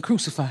saying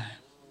crucify him.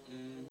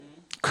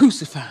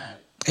 Crucify him.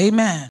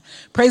 Amen.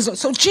 Praise the Lord.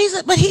 So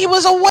Jesus, but he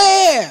was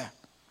aware.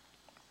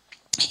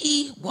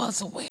 He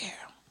was aware.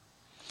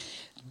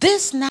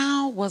 This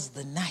now was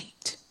the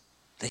night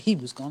that he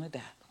was going to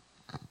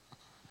die.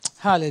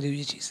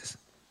 Hallelujah, Jesus.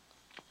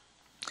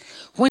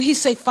 When he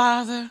said,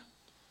 Father,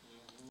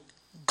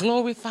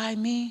 glorify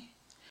me.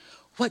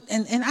 What?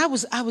 And I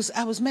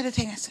was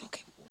meditating. I said,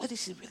 okay, what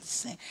is he really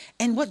saying?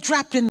 And what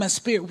dropped in my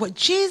spirit, what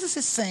Jesus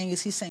is saying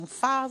is he's saying,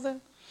 Father,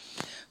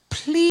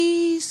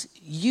 please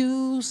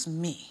use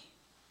me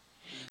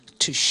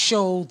to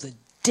show the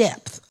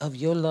depth of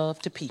your love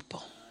to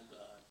people.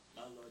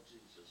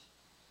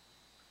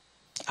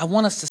 I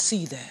want us to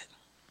see that.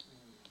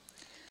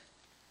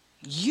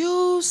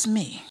 Use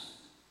me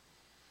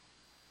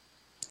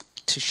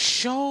to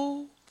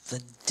show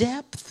the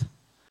depth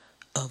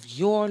of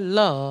your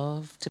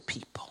love to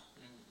people.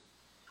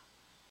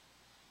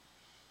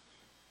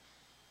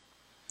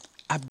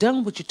 I've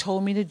done what you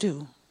told me to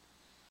do.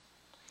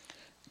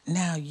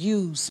 Now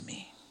use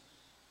me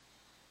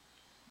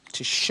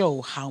to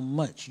show how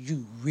much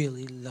you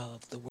really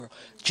love the world.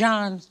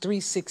 John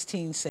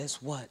 3:16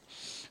 says what?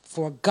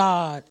 For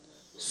God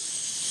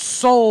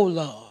so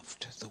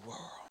loved the world.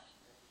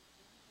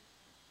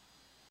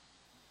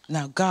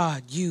 Now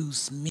God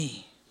used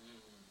me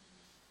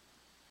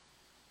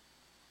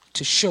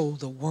to show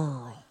the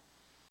world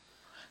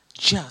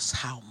just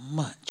how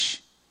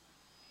much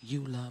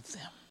you love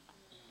them.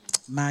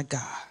 My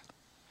God.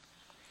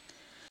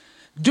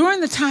 During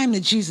the time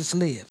that Jesus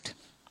lived,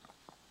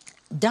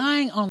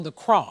 dying on the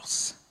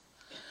cross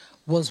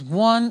was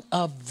one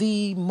of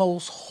the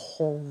most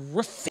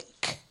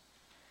horrific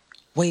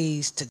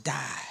ways to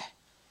die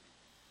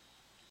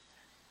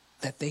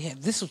that they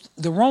had.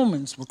 The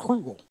Romans were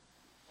cruel.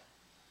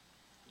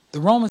 The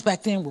Romans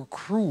back then were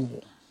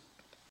cruel.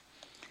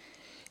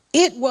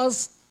 It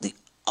was the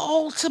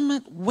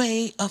ultimate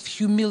way of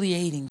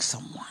humiliating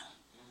someone.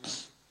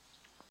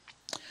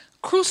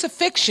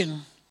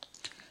 Crucifixion,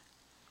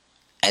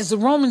 as the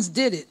Romans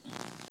did it,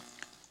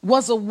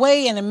 was a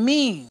way and a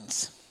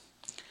means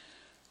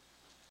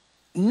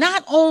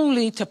not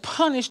only to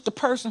punish the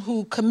person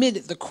who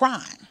committed the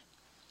crime,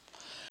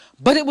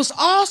 but it was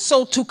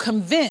also to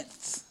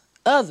convince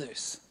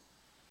others,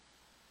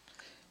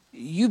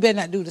 you better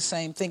not do the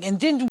same thing. And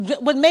then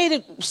what made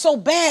it so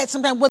bad,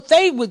 sometimes what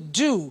they would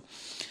do,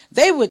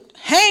 they would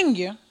hang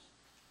you,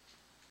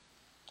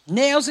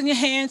 nails in your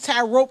hands,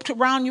 tie a rope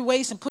around your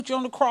waist and put you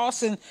on the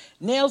cross, and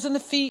nails in the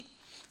feet,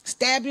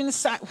 stab you in the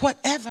side,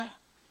 whatever.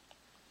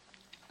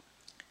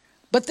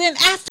 But then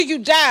after you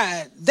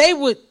died, they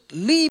would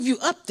leave you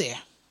up there,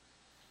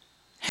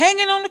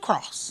 hanging on the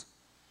cross,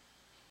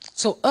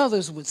 so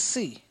others would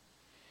see,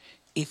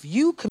 if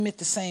you commit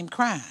the same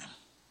crime,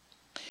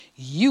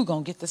 you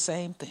gonna get the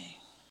same thing.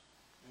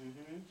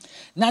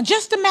 Now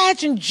just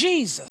imagine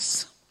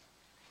Jesus.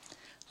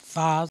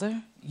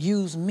 Father,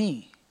 use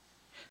me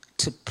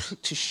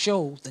to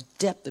show the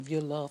depth of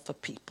your love for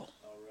people.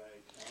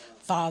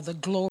 Father,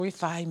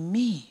 glorify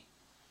me.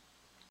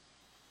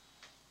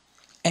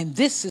 And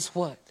this is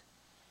what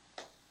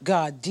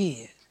God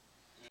did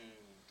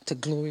to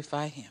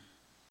glorify him.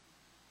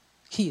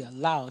 He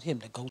allowed him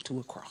to go to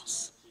a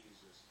cross.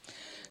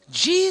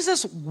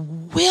 Jesus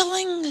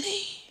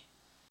willingly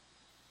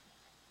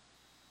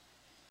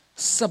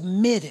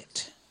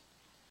submitted.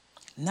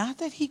 Not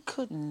that he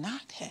could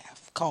not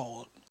have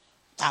called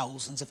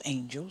thousands of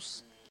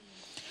angels,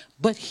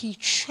 but he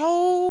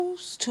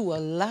chose to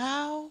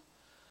allow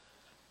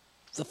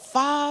the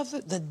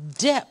Father, the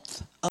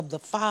depth of the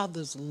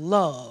Father's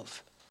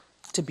love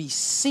to be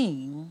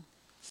seen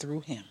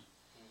through him.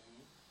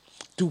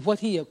 Through what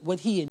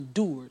he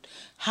endured,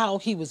 how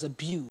he was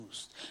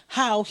abused,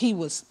 how he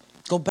was,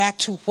 go back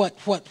to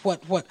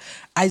what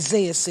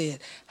Isaiah said,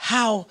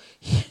 how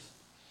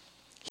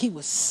he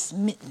was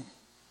smitten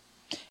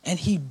and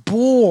he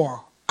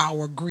bore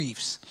our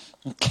griefs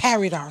and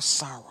carried our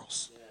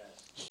sorrows.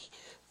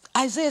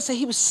 Isaiah said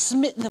he was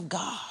smitten of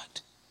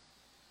God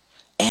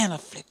and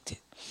afflicted.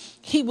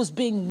 He was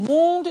being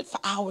wounded for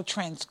our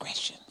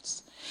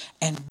transgressions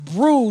and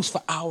bruised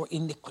for our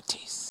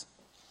iniquities.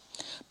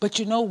 But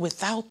you know,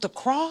 without the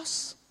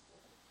cross,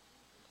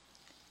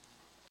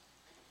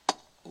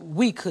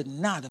 we could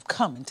not have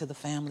come into the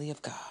family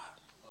of God.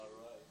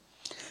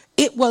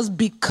 It was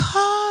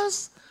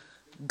because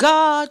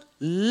God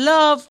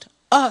loved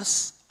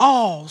us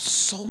all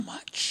so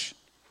much.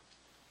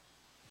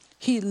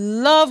 He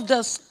loved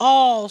us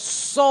all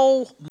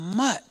so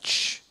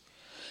much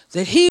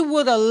that he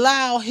would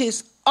allow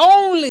his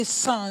only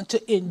son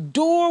to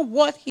endure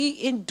what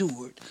he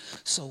endured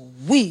so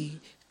we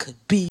could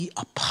be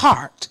a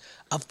part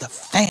of the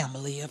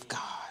family of God.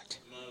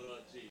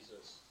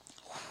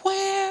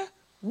 Where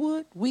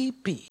would we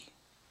be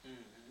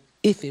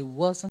if it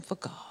wasn't for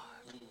God?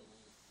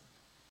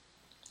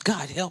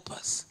 God help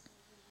us.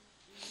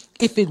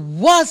 If it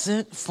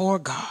wasn't for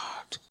God.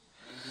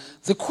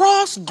 The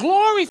cross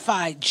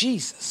glorified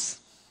Jesus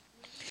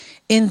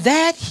in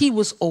that he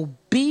was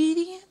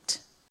obedient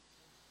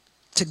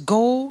to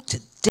go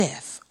to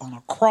death on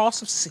a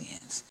cross of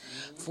sins.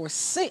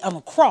 On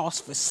a cross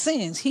for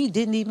sins he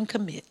didn't even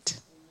commit.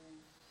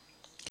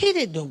 He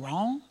didn't do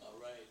wrong.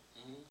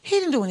 He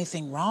didn't do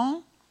anything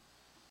wrong.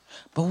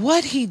 But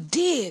what he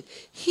did,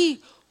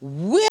 he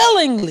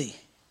willingly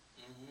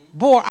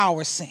bore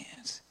our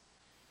sins.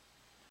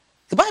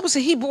 The Bible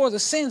says he bore the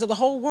sins of the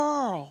whole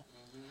world.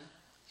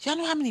 Y'all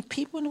know how many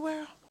people in the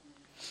world?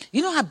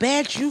 You know how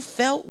bad you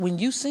felt when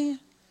you sinned?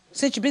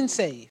 Since you've been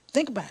saved.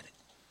 Think about it.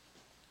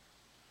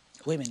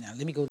 Wait a minute now.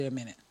 Let me go there a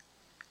minute.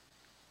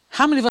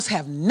 How many of us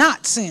have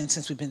not sinned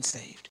since we've been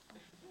saved?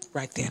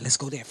 Right there. Let's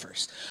go there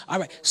first. All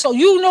right. So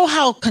you know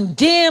how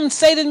condemned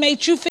Satan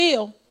made you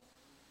feel?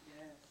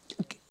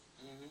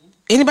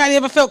 Anybody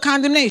ever felt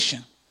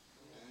condemnation?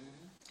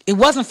 It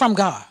wasn't from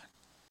God.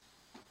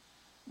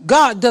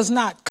 God does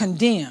not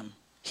condemn.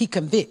 He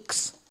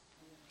convicts.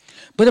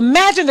 But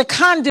imagine the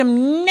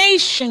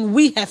condemnation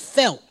we have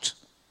felt.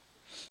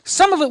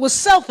 Some of it was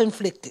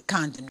self-inflicted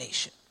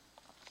condemnation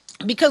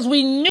because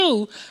we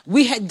knew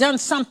we had done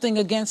something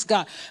against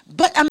God.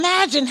 But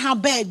imagine how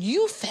bad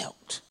you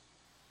felt.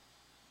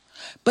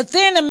 But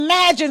then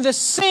imagine the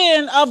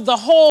sin of the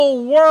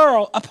whole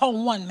world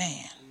upon one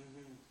man.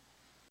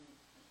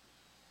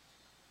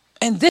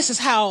 And this is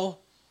how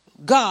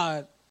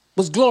God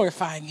was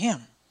glorifying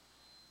him.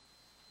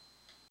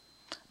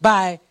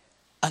 By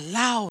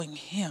allowing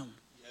him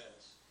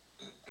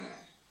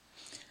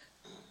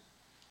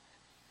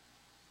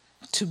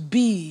to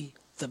be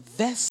the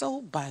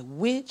vessel by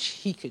which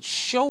he could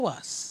show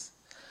us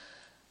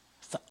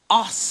the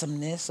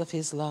awesomeness of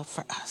his love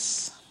for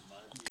us.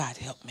 God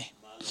help me.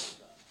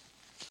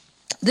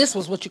 This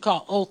was what you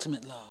call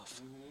ultimate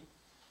love.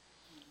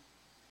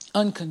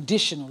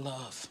 Unconditional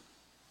love.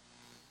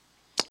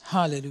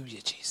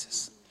 Hallelujah,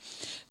 Jesus.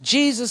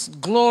 Jesus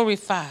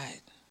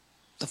glorified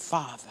the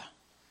Father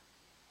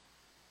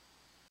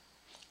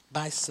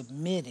by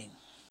submitting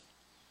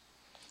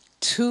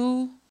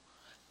to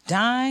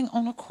dying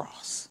on a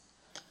cross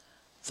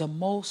the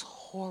most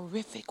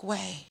horrific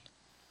way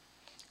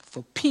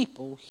for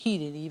people he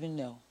didn't even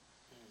know.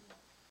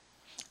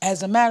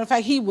 As a matter of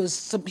fact,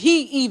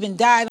 he even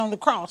died on the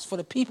cross for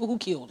the people who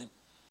killed him.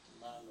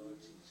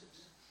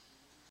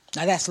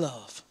 Now that's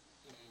love.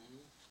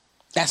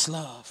 That's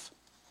love.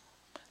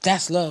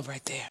 That's love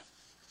right there.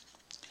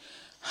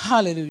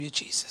 Hallelujah,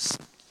 Jesus.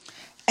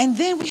 And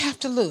then we have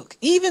to look,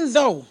 even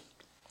though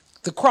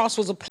the cross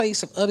was a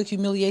place of utter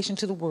humiliation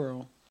to the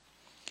world,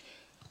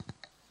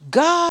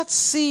 God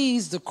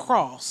sees the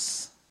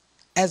cross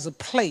as a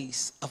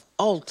place of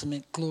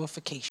ultimate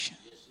glorification.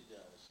 Yes, he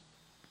does.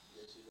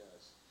 Yes,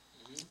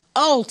 he does.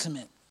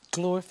 Ultimate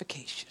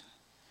glorification.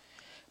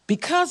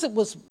 Because it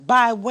was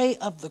by way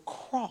of the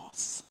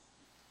cross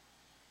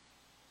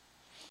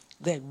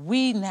that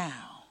we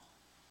now,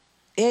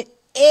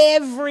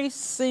 every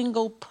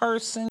single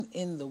person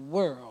in the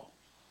world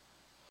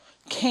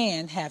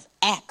can have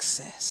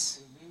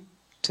access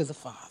to the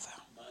Father.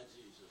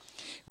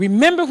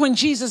 Remember when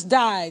Jesus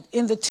died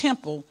in the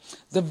temple,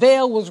 the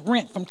veil was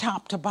rent from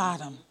top to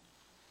bottom.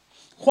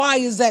 Why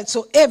is that?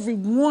 So every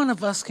one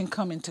of us can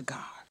come into God.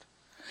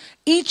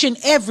 Each and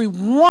every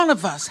one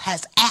of us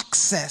has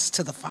access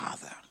to the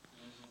Father.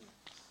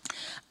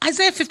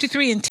 Isaiah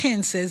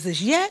 53:10 says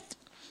this, yet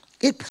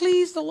it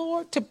pleased the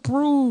Lord to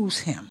bruise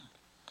him.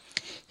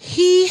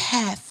 He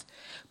hath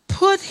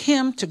put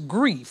him to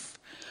grief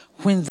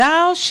when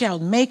thou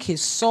shalt make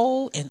his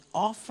soul an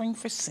offering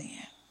for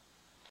sin.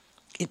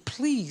 It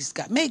pleased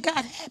God, made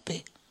God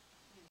happy.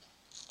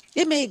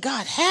 It made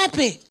God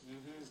happy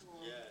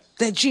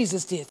that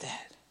Jesus did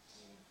that.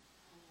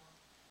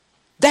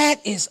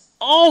 That is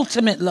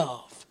ultimate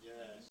love.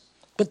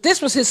 But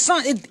this was his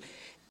son.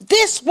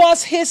 This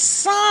was his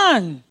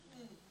son,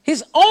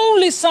 his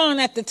only son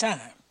at the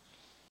time.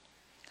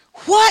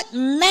 What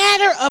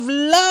manner of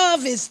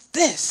love is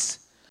this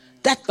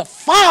that the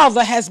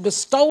Father has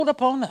bestowed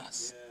upon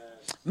us?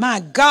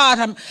 My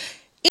God,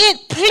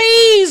 it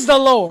pleased the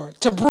Lord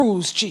to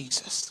bruise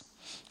Jesus.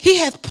 He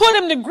hath put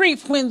him to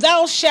grief when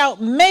thou shalt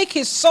make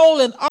his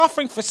soul an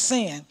offering for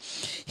sin.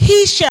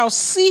 He shall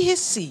see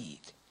his seed.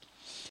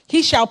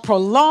 He shall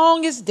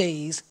prolong his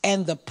days,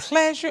 and the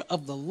pleasure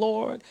of the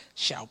Lord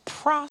shall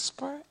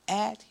prosper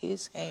at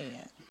his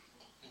hand.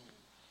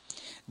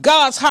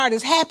 God's heart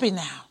is happy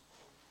now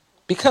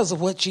because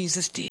of what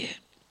Jesus did.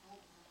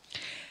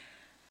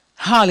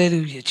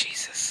 Hallelujah,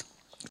 Jesus.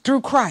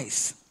 Through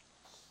Christ,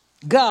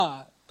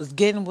 God was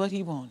getting what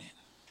he wanted.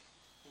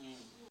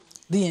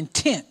 The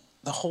intent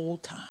the whole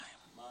time.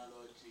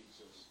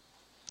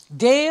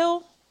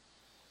 Dale,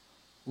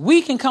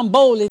 we can come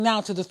boldly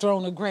now to the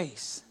throne of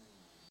grace.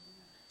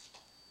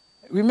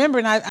 Remember,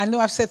 and I know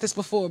I've said this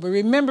before, but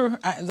remember,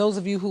 those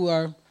of you who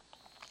are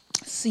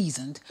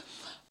seasoned,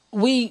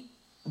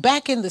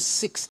 back in the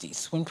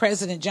 60s, when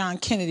President John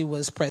Kennedy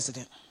was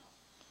president,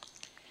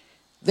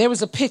 there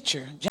was a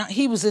picture.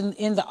 He was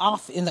in the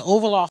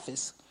Oval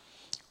Office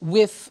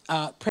with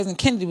President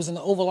Kennedy was in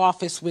the Oval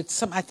Office with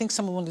some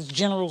of one of his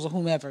generals or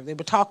whomever. They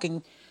were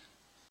talking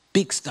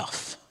big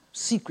stuff,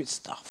 secret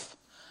stuff.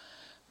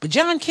 But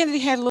John Kennedy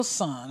had a little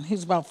son. He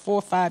was about 4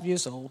 or 5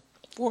 years old.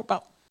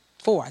 About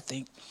four, I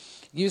think,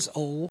 years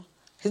old.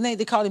 His name,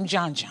 they called him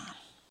John,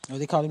 or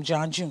they called him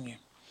John Jr.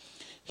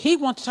 He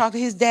wanted to talk to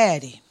his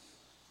daddy.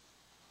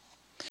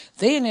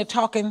 They in there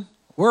talking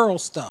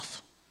world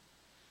stuff.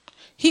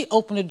 He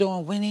opened the door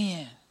and went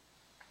in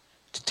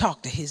to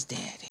talk to his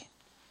daddy.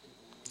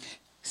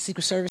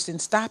 Secret Service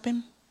didn't stop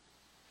him.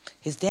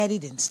 His daddy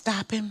didn't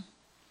stop him.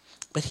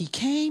 But he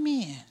came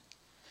in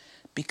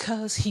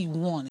because he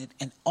wanted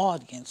an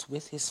audience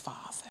with his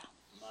Father.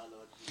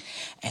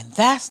 And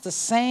that's the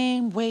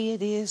same way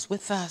it is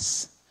with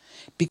us.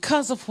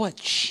 Because of what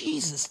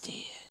Jesus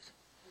did,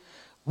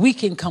 we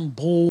can come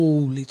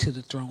boldly to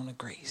the throne of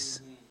grace.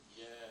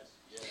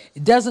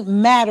 It doesn't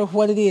matter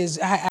what it is.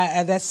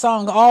 That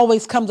song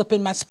always comes up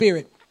in my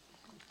spirit.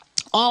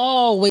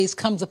 Always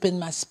comes up in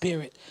my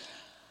spirit.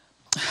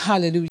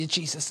 Hallelujah,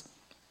 Jesus.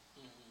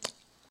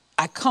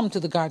 I come to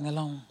the garden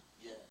alone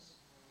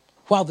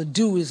while the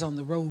dew is on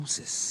the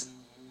roses.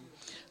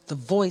 The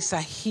voice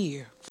I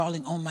hear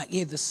falling on my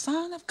ear, the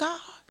Son of God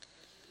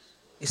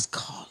is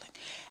calling.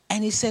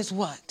 And he says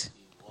what?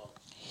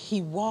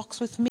 He walks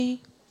with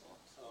me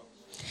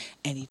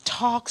and he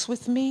talks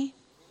with me.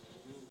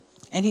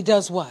 And he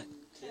does what?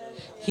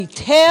 He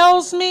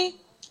tells me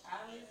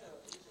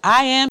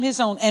I am his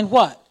own. And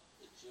what?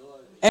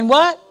 And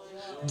what?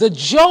 The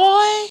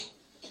joy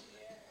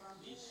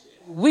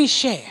we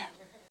share.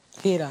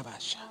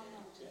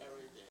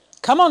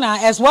 Come on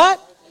now. As what?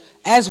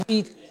 As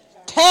we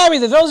tarry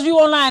there. Those of you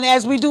online,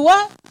 as we do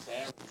what?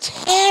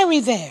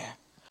 Tarry there.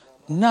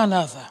 None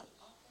other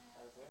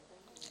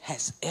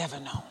has ever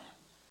known.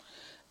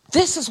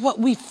 This is what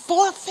we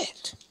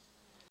forfeit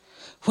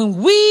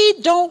when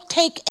we don't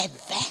take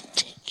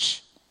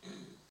advantage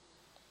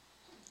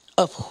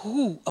of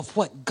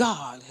what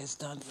God has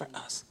done for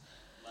us.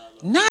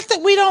 Not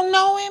that we don't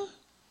know him.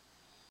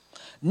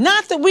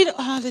 Not that we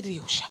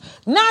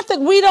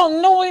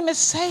don't know him as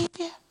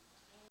Savior.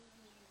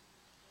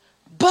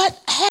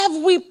 But have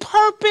we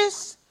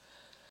purpose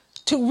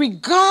to,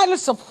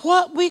 regardless of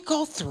what we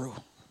go through,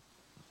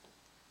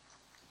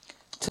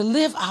 to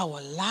live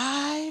our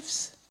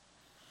lives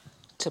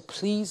to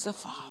please the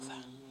Father?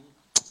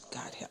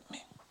 God help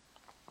me.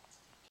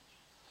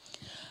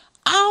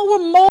 Our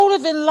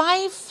motive in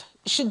life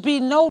should be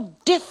no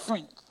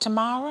different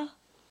tomorrow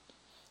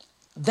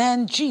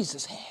than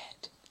Jesus had.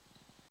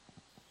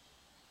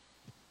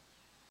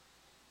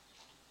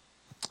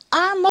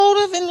 Our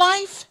motive in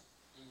life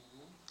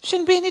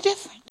shouldn't be any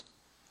different.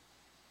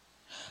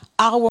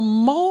 Our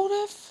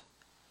motive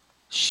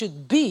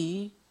should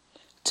be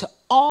to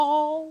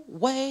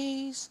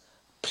always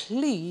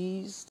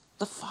please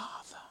the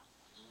Father.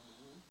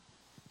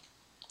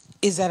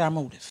 Is that our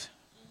motive?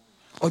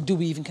 Or do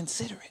we even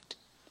consider it?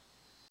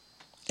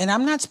 And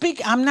I'm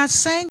not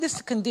saying this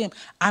to condemn.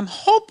 I'm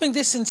hoping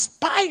this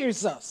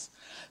inspires us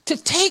to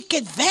take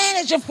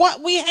advantage of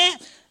what we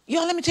have.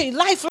 Let me tell you,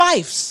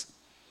 lives.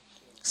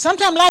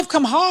 Sometimes life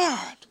come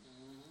hard.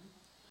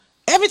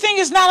 Everything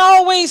is not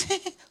always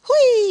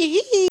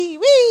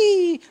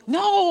wee.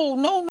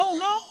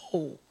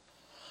 No.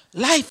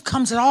 Life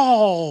comes at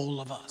all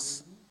of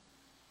us.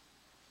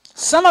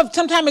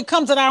 Sometimes it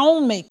comes at our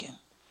own making.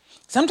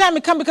 Sometimes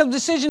it comes because of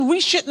decisions we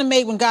shouldn't have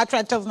made when God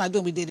tried to tell us not to do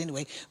it. We did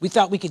anyway. We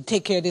thought we could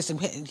take care of this and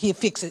he'll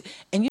fix it.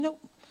 And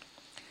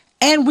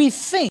and we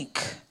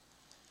think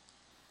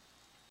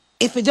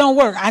if it don't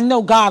work, I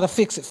know God will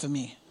fix it for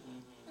me.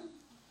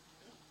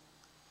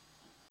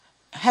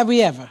 Have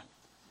we ever?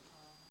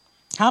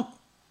 Huh?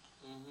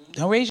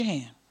 Don't raise your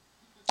hand.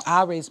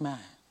 I'll raise mine.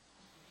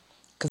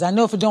 Because I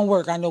know if it don't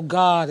work, I know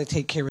God will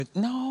take care of it.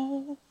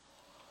 No.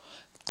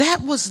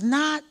 That was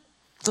not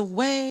the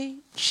way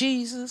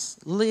Jesus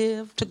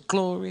lived to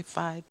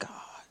glorify God.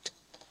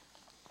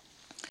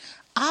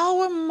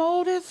 Our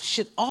motive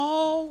should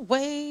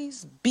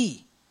always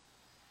be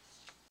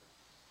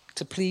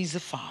to please the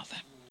Father.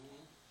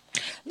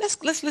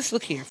 Let's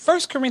look here. 1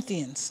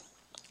 Corinthians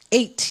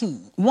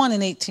 1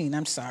 and 18,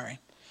 I'm sorry.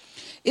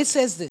 It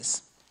says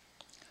this: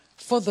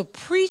 for the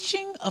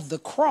preaching of the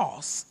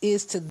cross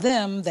is to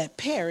them that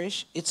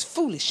perish, it's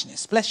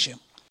foolishness. Bless you.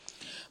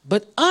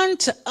 But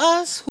unto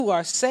us who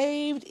are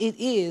saved, it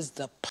is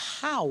the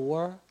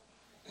power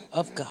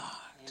of God.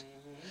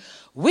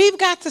 We've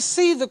got to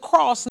see the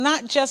cross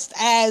not just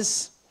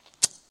as,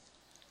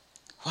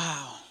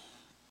 wow,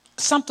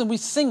 something we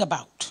sing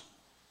about,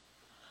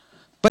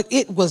 but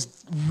it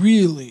was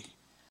really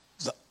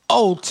the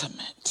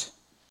ultimate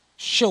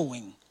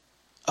showing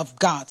of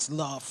God's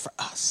love for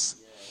us.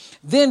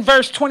 Then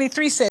verse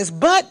 23 says,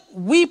 but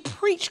we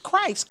preach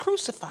Christ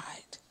crucified.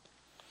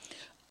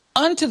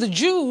 Unto the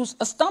Jews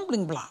a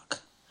stumbling block,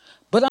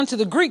 but unto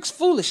the Greeks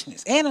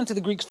foolishness, and unto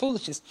the Greeks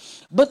foolishness.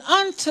 But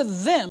unto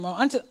them, or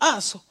unto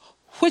us,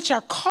 which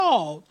are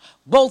called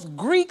both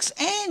Greeks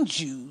and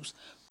Jews,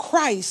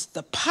 Christ,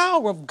 the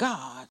power of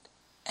God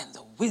and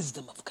the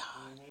wisdom of God.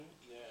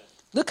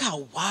 Look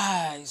how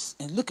wise,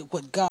 and look at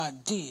what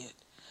God did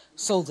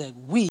so that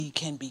we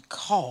can be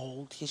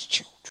called his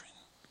children.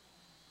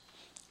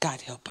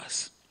 God help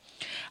us.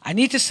 I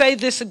need to say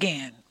this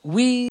again.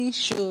 We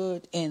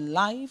should in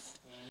life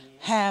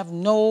have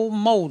no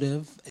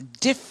motive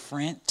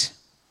different.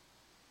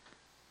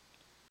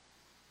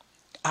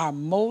 Our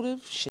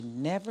motive should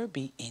never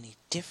be any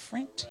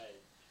different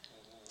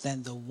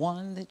than the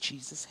one that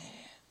Jesus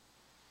had.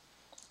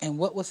 And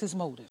what was his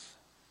motive?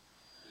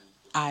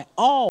 I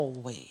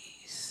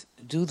always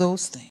do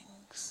those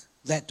things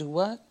that do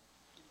what?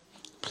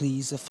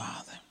 Please the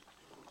Father.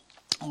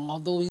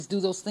 Always do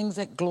those things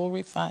that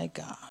glorify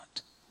God.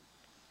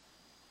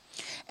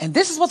 And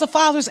this is what the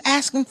Father is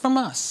asking from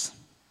us.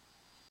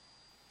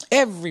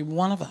 Every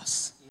one of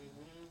us.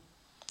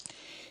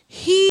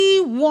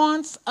 He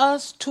wants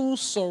us to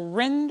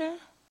surrender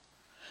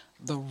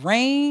the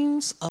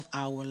reins of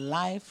our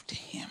life to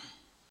him.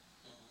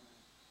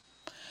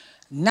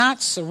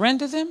 Not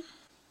surrender them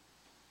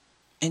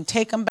and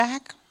take them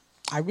back.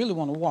 I really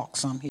want to walk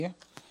some here.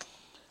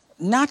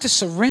 Not to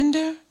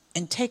surrender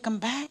and take them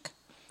back.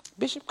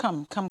 Bishop,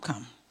 come.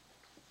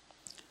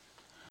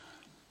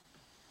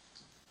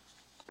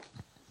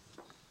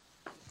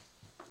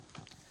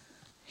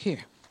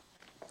 Here.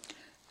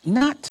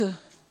 Not to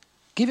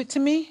give it to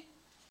me,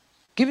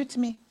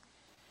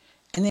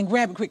 and then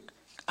grab it quick.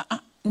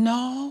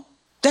 No,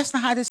 that's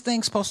not how this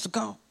thing's supposed to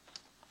go.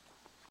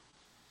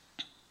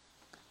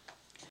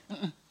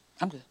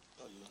 I'm good.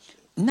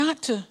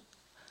 Not to,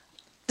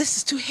 this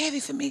is too heavy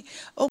for me.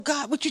 Oh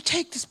God, would you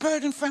take this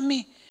burden from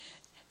me?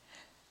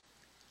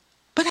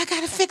 But I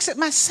got to fix it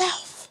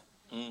myself.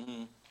 Let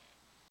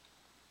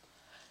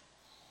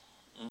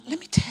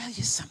me tell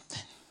you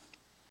something.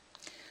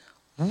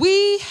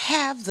 We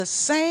have the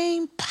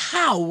same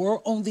power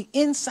on the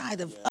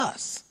inside of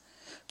us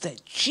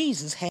that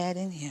Jesus had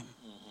in him.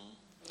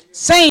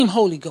 Same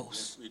Holy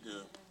Ghost. Yes, we do.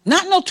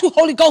 Not no two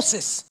Holy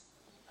Ghostes.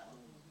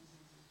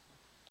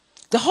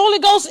 The Holy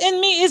Ghost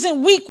in me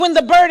isn't weak when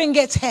the burden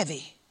gets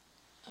heavy.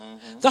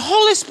 The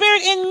Holy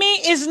Spirit in me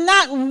is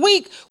not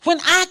weak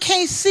when I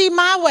can't see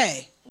my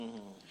way.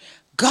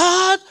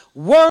 God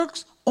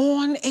works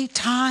on a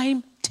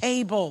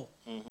timetable.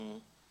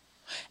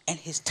 And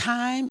his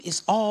time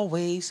is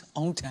always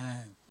on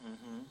time.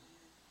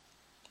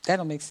 That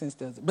don't make sense,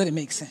 does it? But it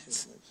makes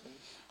sense.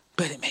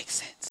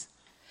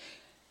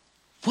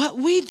 What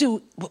we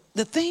do,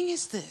 the thing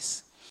is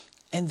this,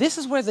 and this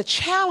is where the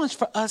challenge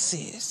for us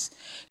is,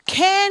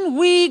 can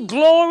we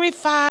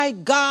glorify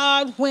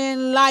God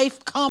when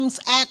life comes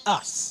at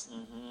us?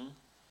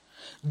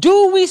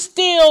 Do we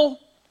still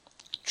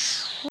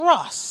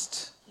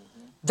trust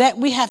that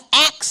we have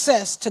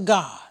access to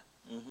God?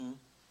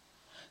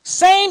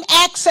 Same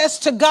access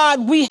to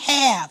God we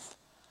have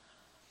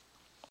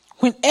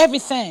when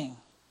everything.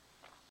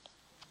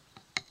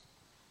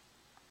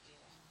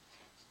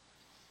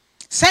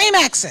 Same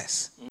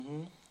access.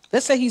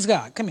 Let's say he's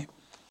God. Come here.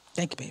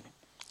 Thank you, baby.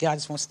 God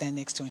just wants to stand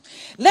next to him.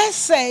 Let's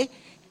say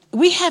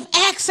we have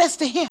access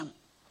to him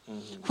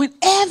when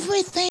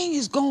everything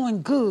is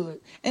going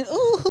good. And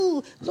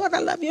ooh, Lord, I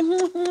love you.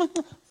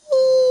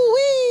 Ooh,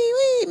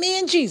 wee, me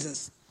and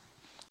Jesus.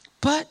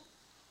 But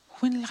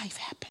when life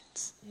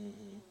happens,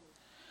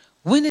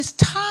 when it's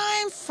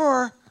time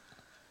for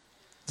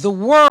the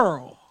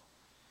world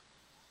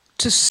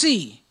to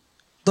see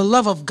the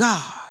love of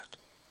God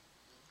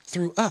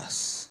through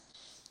us,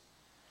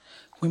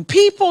 when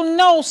people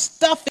know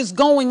stuff is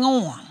going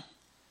on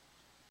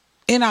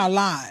in our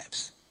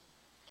lives,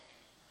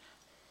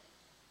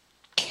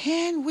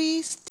 can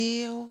we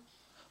still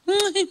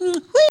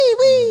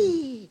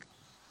wee.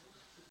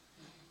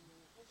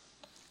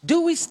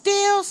 Do we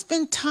still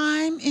spend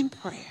time in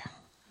prayer?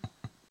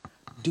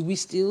 Do we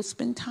still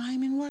spend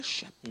time in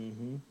worship?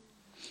 Mm-hmm.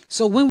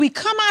 So when we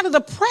come out of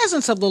the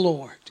presence of the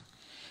Lord,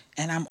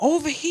 and I'm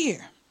over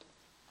here,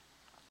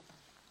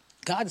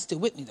 God is still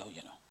with me, though,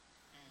 you know.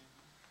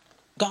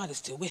 God is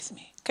still with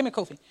me. Come here,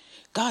 Kofi.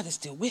 God is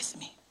still with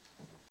me.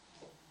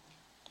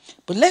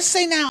 But let's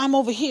say now I'm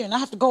over here, and I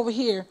have to go over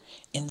here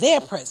in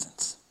their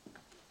presence.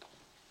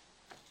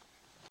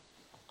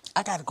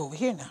 I got to go over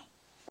here now.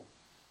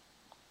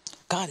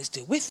 God is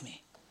still with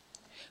me.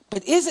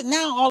 But is it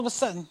now all of a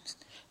sudden,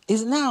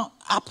 is it now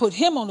I put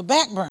him on the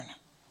back burner?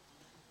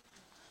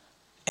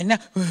 And now,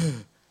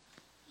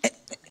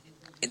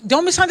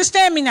 don't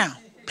misunderstand me now.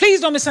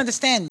 Please don't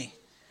misunderstand me.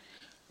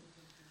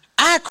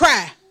 I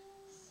cry.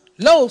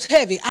 Loads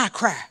heavy, I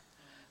cry.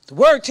 The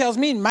word tells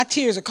me my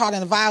tears are caught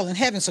in a vial in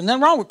heaven, so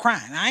nothing wrong with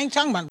crying. I ain't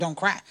talking about don't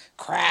cry.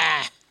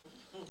 Cry.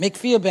 Make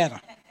feel better.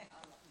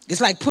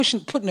 It's like putting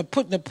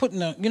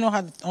the, you know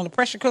how on the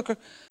pressure cooker,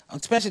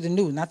 especially the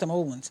new, not them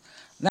old ones,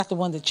 not the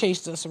one that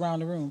chased us around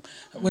the room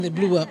when it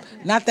blew up,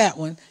 not that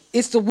one.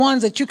 It's the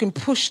ones that you can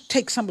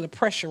take some of the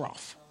pressure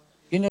off.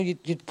 You know, you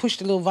push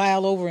the little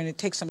vial over and it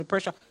takes some of the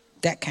pressure off.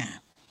 That kind.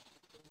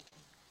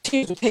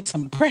 Tears will take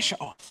some of the pressure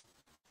off.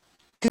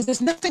 Because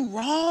there's nothing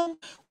wrong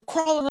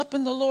crawling up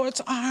in the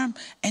Lord's arm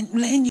and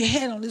laying your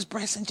head on his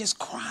breast and just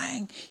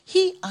crying.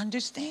 He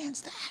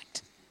understands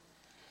that.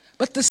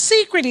 But the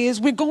secret is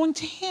we're going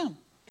to him.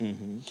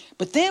 Mm-hmm.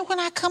 But then when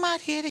I come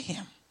out here to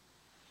him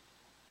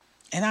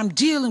and I'm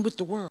dealing with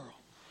the world,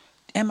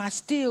 am I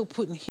still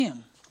putting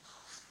him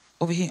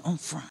over here on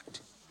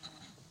front?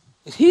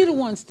 Is he the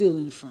one still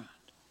in front?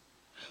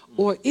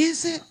 Or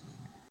is it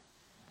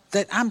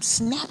that I'm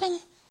snapping?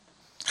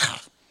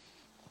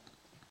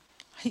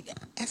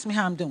 Ask me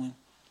how I'm doing.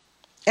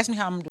 Ask me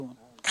how I'm doing.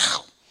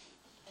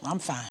 I'm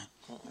fine.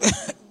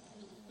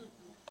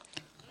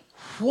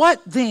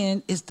 What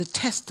then is the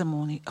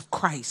testimony of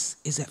Christ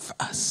is it for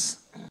us?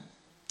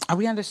 Are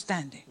we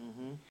understanding?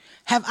 Mm-hmm.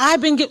 Have I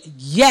been given?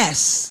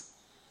 Yes.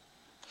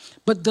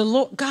 But the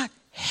Lord, God,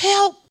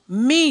 help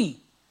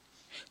me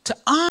to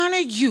honor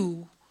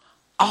you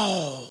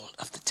all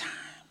of the time.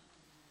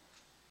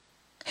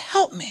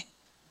 Help me.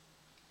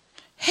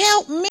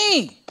 Help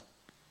me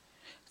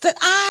that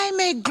I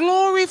may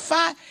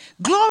glorify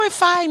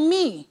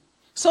me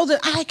so that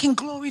I can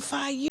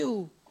glorify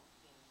you.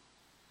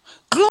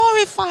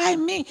 Glorify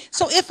me.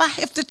 So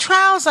if the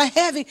trials are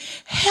heavy,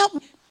 help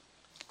me.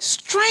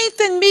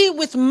 Strengthen me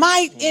with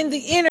might in the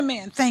inner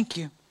man. Thank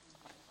you.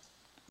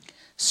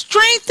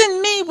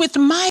 Strengthen me with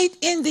might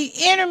in the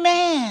inner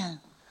man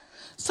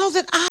so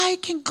that I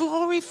can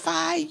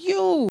glorify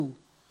you.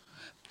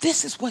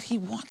 This is what he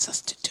wants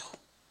us to do.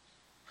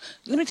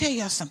 Let me tell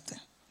y'all something.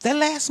 That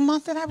last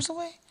month that I was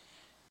away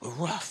was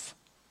rough.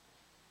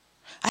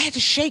 I had to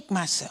shake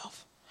myself.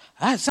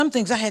 Some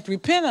things I had to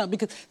repent of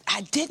because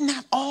I did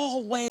not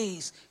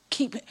always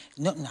keep it.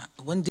 No, I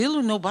wasn't dealing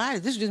with nobody.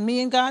 This was just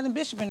me and God and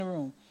Bishop in the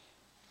room.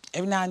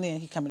 Every now and then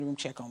he'd come in the room,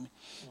 check on me.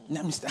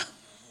 Let me stop.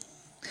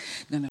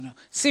 No.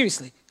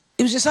 Seriously.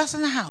 It was just us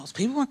in the house.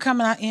 People weren't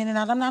coming out in and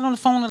out. I'm not on the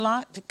phone a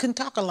lot. Couldn't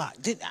talk a lot.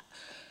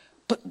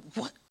 But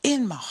what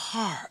in my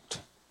heart,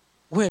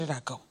 where did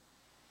I go?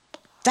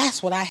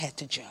 That's what I had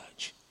to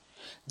judge.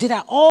 Did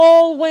I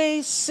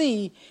always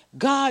see,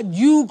 God,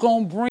 you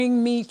gonna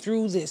bring me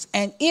through this?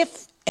 And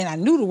I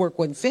knew the work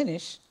wasn't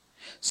finished.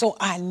 So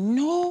I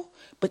know,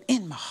 but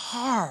in my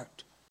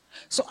heart.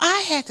 So I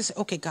had to say,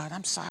 okay, God,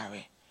 I'm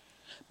sorry.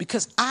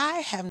 Because I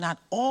have not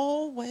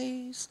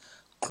always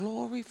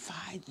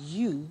glorified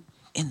you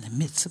in the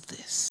midst of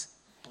this.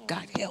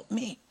 God, help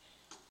me.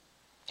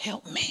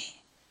 Help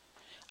me.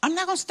 I'm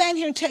not gonna stand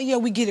here and tell you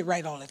we get it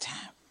right all the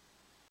time.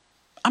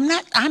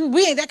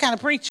 We ain't that kind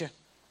of preacher.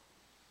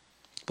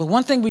 But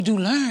one thing we do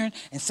learn,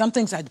 and some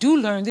things I do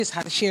learn this,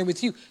 how to share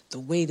with you, the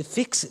way to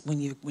fix it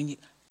when you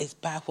is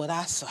by what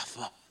I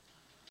suffer.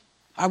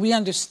 Are we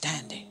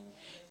understanding?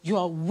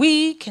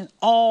 We can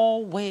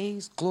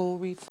always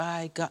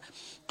glorify God.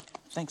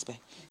 Thanks, babe.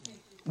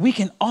 We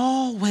can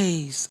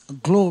always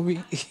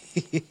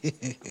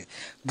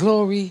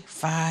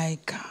glorify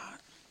God.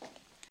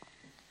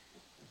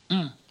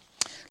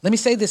 Let me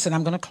say this and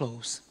I'm going to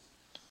close.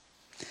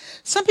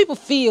 Some people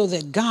feel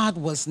that God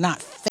was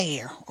not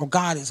fair or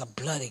God is a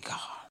bloody God.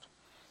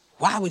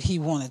 Why would he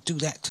want to do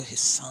that to his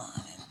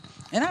son?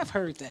 And I've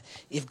heard that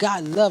if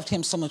God loved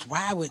him so much,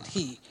 why would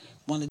he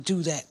want to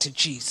do that to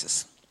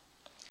Jesus?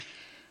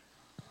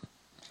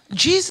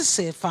 Jesus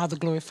said, Father,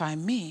 glorify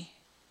me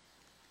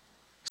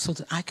so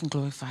that I can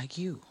glorify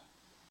you.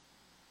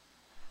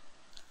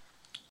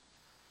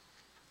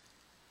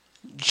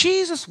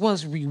 Jesus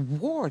was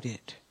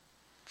rewarded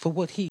for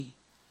what he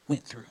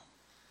went through.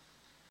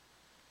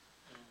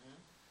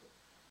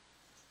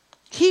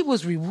 He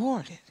was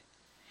rewarded.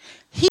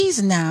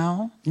 He's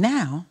now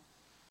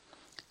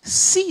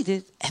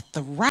seated at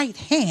the right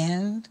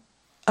hand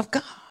of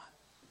God.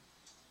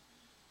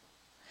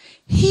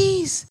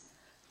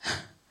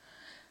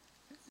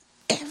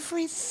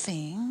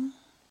 everything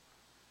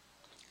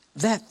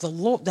that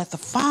the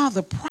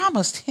Father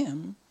promised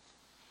him,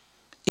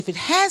 if it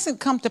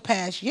hasn't come to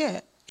pass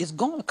yet, it's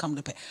going to come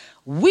to pass.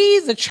 We,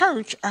 the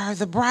church, are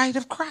the bride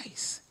of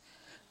Christ.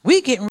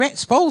 We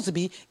supposed to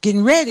be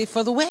getting ready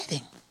for the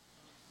wedding.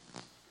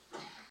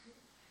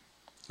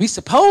 We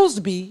supposed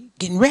to be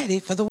getting ready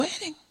for the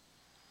wedding.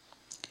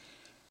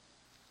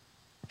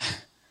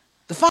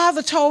 The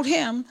Father told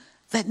him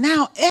that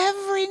now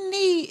every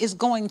knee is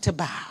going to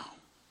bow.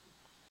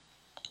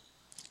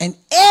 And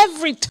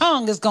every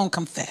tongue is going to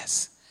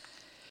confess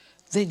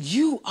that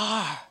you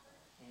are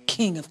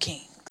King of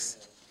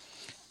Kings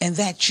and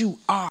that you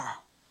are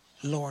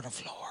Lord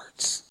of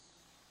Lords.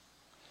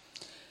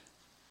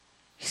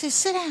 He said,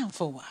 sit down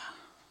for a while.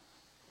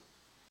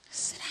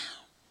 Sit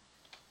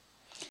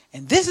down.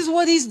 And this is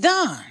what he's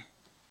done.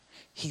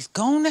 He's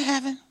gone to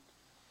heaven,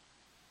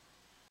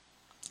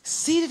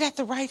 seated at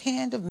the right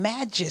hand of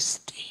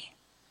majesty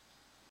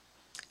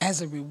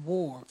as a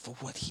reward for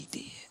what he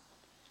did.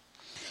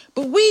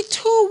 But we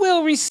too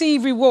will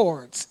receive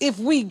rewards if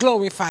we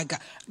glorify God.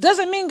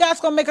 Doesn't mean God's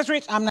going to make us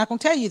rich. I'm not going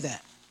to tell you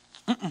that.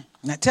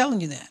 Not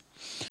telling you that.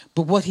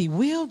 But what he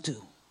will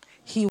do,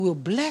 he will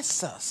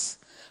bless us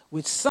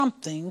with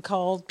something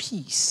called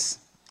peace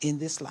in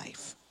this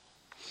life.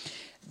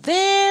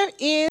 There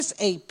is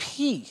a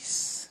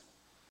peace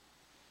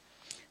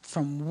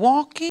from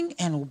walking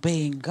and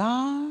obeying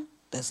God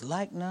that's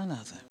like none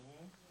other.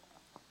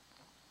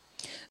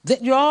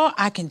 That y'all,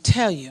 I can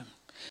tell you,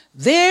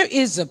 there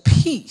is a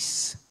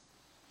peace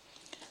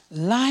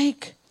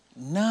like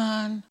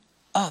none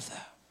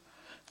other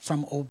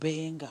from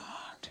obeying God.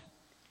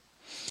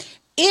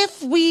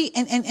 If we,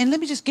 and let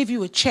me just give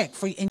you a check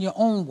for in your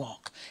own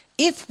walk.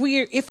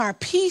 If our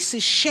peace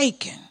is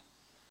shaken,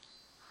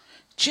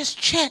 just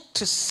check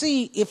to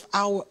see if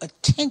our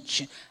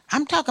attention,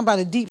 I'm talking about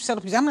a deep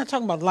settled peace. I'm not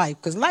talking about life,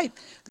 because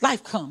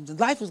life comes and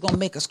life is going to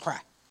make us cry.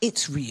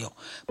 It's real.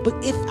 But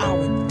if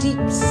our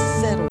deep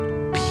settled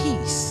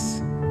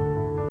peace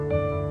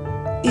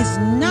is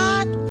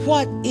not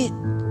what it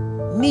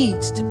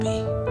needs to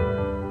be,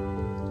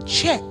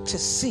 check to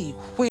see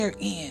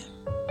wherein,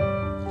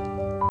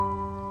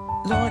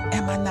 Lord,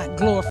 am I not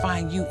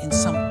glorifying you in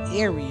some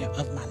area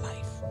of my life?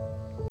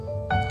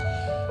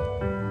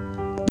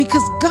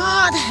 Because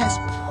God has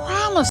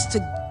promised to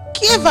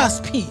give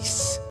us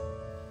peace.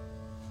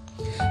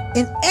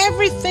 In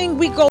everything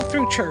we go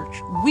through,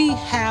 church, we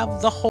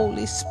have the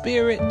Holy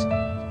Spirit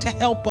to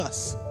help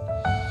us.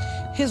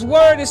 His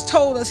word has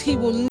told us he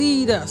will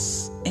lead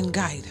us and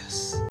guide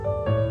us.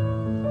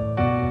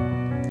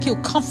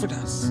 He'll comfort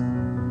us.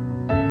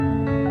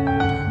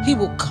 He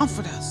will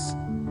comfort us.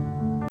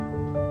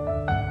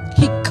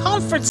 He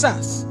comforts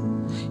us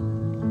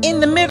in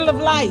the middle of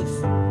life.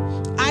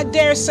 I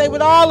dare say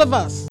with all of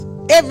us,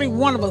 every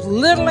one of us,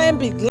 little and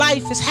big,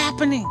 life is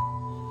happening.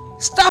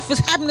 Stuff is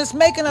happening that's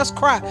making us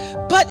cry.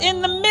 But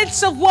in the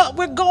midst of what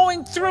we're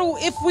going through,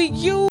 if we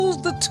use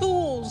the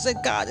tools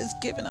that God has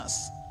given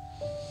us,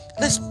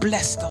 let's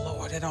bless the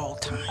Lord at all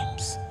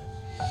times.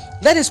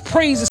 Let his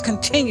praises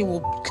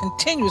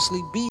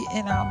continuously be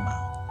in our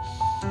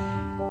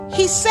mouth.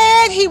 He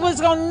said he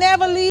was going to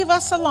never leave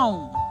us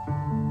alone.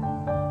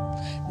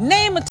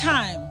 Name a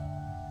time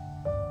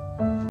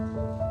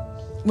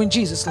when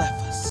Jesus left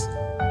us.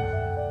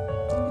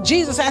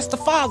 Jesus asked the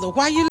Father,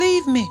 why you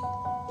leave me?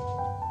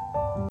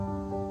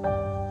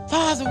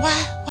 Father, why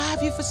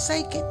have you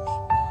forsaken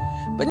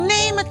me? But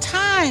name a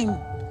time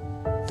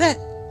that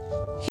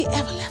he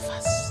ever left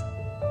us.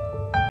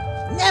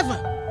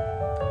 Never.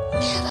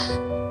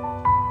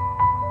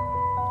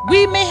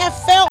 We may have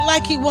felt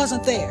like he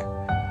wasn't there.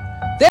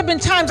 There have been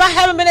times I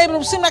haven't been able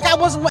to seem like I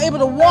wasn't able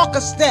to walk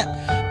a step,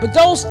 but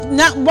those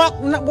not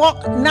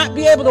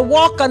be able to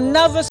walk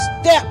another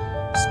step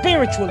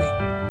spiritually.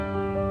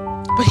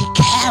 But he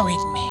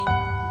carried me.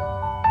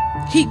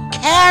 He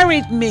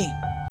carried me.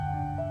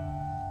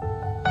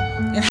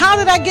 And how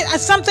did I get?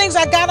 Some things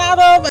I got out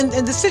of,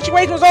 and the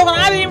situation was over, and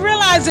I didn't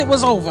realize it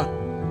was over.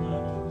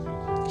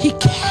 He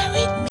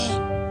carried me.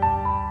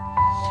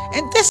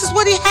 And this is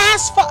what he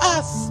has for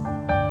us.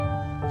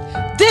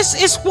 This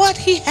is what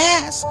he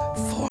has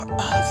for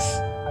us.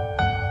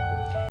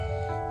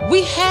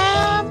 We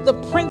have the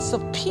Prince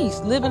of Peace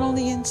living on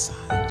the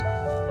inside.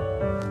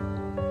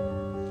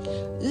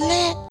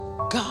 Let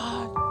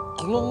God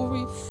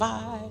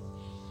glorify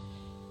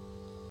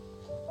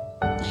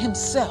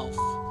himself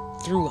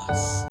through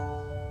us.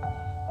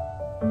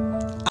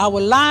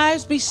 Our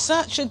lives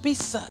should be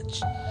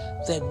such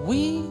that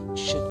we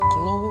should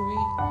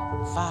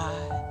glorify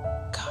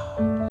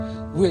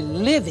God. We're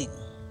living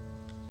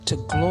to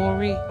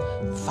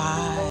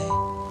glorify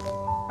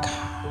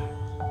God.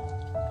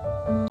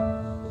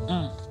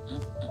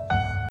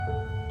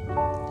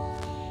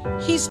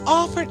 He's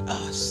offered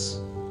us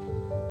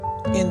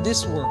in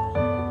this world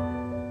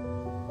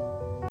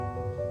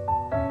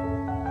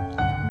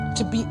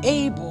to be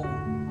able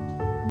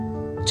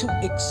to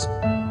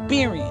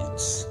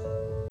experience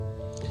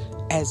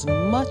as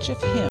much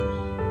of him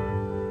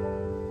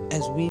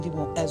as we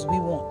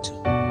want to.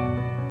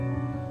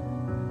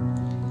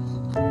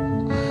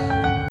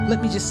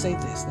 let me just say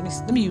this.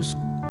 Let me use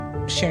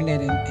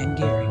Sharonette and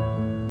Gary.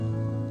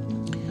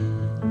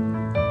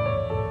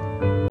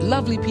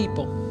 Lovely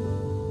people.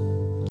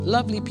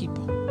 Lovely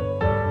people.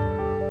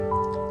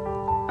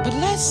 But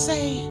let's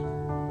say,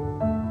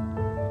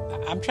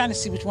 I'm trying to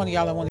see which one of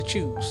y'all I want to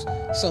choose.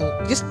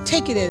 So just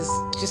take it as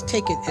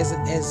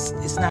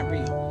it's not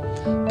real.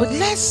 But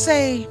let's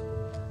say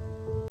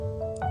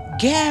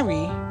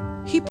Gary,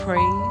 he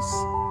prays,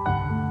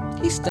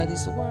 he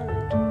studies the word.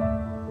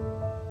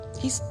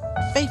 He's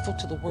faithful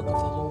to the work of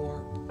the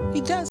Lord. He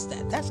does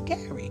that. That's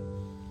Gary.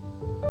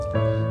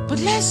 But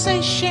let's say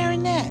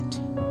Sharonette.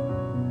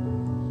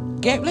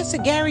 Let's say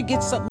Gary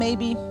gets up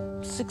maybe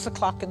 6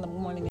 o'clock in the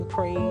morning and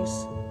prays.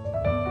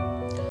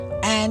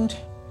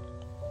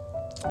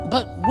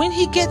 But when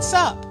he gets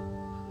up,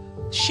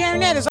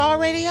 Sharonette is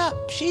already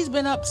up. She's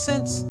been up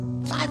since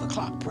 5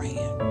 o'clock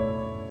praying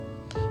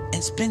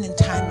and spending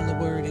time in the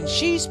Word. And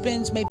she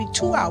spends maybe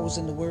 2 hours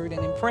in the Word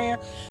and in prayer.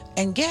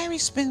 And Gary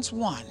spends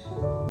 1.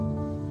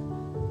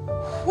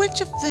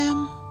 Which of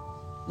them,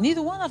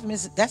 neither one of them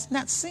that's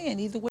not sin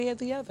either way or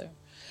the other.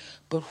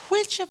 But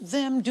which of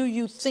them do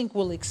you think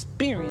will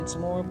experience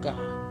more of God?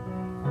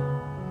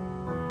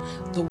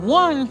 The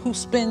one who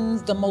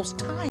spends the most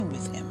time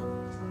with him.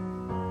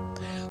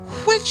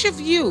 Which of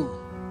you,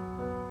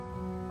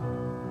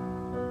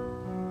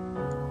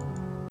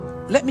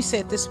 let me say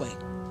it this way.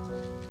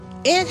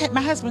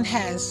 My husband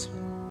had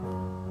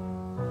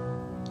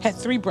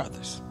 3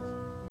 brothers.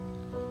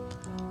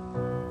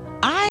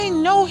 I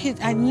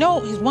know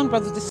his one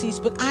brother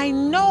deceased, but I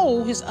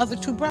know his other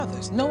 2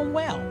 brothers, know them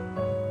well.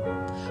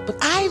 But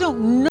I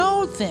don't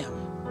know them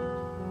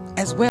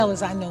as well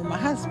as I know my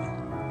husband,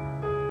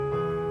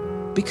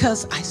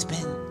 because I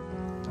spend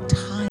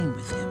time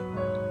with him.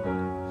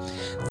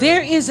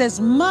 There is as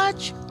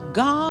much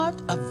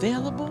God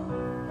available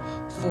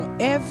for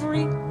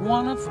every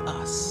one of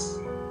us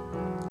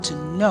to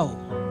know.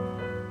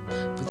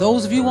 For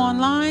those of you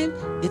online,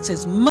 it's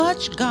as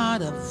much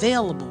God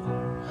available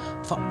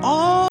for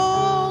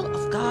all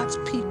of God's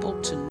people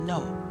to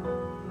know.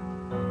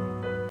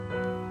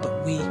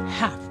 But we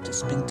have to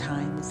spend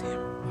time with him.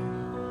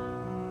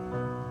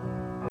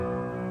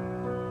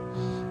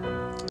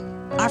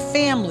 Our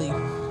family,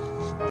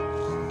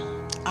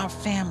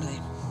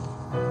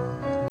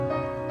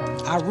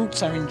 our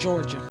roots are in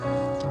Georgia,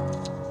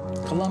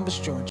 Columbus,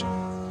 Georgia,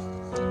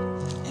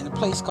 and a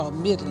place called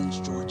Midlands,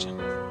 Georgia.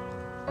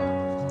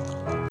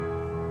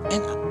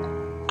 And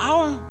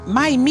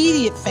my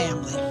immediate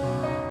family,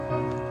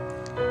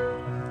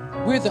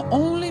 we're the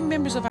only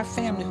members of our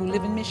family who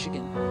live in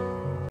Michigan.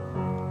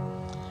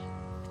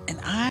 And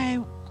I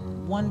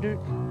wondered,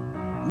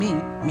 me,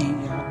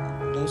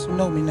 y'all, those who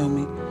know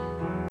me,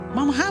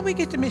 Mama, how we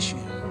get to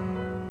Michigan?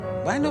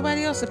 Why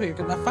nobody else up here?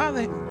 Because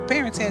my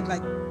parents had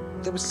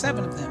there were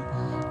 7 of them.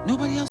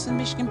 Nobody else in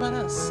Michigan but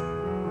us.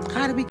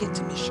 How did we get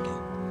to Michigan?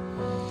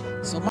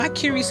 So my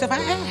curious self,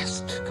 I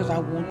asked because I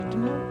wanted to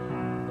know.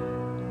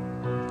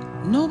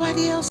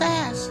 Nobody else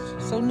asked,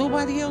 so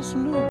nobody else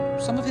knew.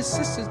 Some of his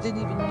sisters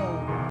didn't even know.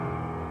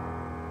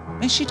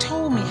 And she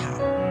told me how.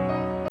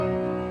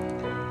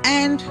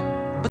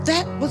 But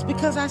that was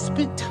because I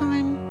spent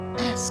time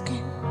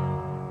asking.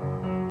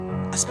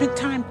 I spent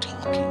time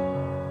talking.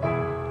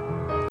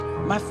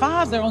 My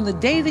father, on the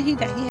day that he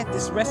died, he had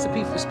this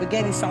recipe for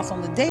spaghetti sauce.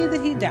 On the day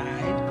that he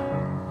died,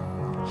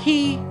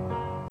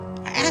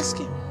 I asked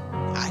him,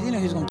 I didn't know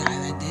he was going to die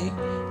that day.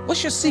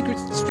 What's your secret?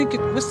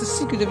 What's the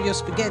secret of your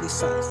spaghetti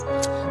sauce?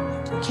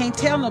 You can't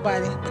tell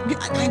nobody. I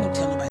ain't going to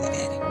tell nobody,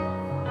 Daddy.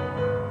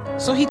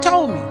 So he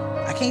told me,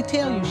 I can't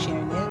tell you,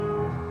 Sharon, yet,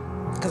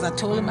 because I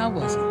told him I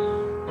wasn't.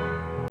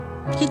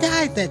 He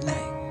died that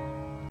night.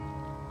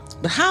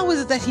 But how is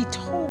it that he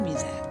told me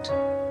that?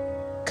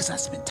 Because I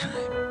spent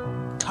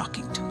time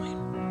talking to him.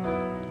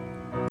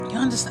 You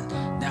understand?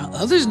 Now,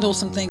 others know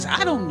some things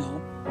I don't know.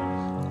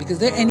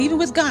 And even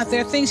with God,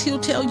 there are things he'll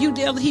tell you,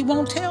 Dale, that he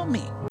won't tell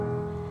me.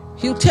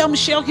 He'll tell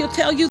Michelle, he'll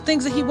tell you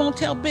things that he won't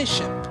tell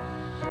Bishop.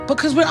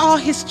 Because we're all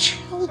his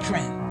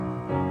children.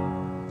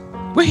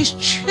 We're his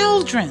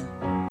children.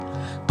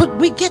 But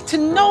we get to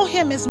know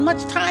him as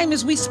much time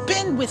as we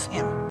spend with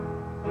him.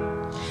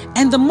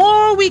 And the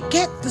more we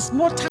get, the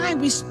more time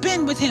we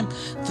spend with him,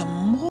 the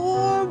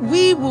more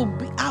we will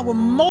be, our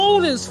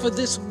motives for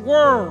this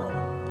world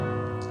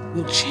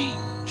will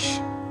change.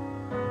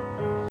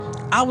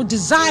 Our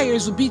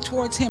desires will be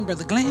towards him,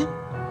 Brother Glenn.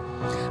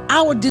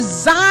 Our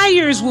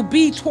desires will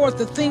be toward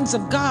the things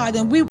of God.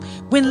 And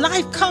when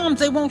life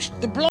comes,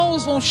 the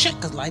blows won't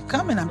shake us. Life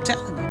coming, I'm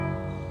telling you.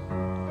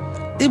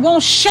 It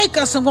won't shake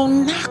us and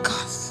won't knock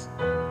us.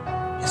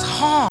 It's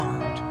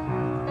hard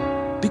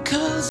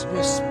because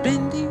we're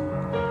spending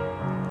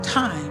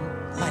time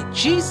like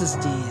Jesus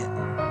did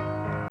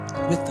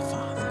with the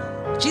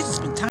Father. Jesus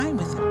spent time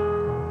with him.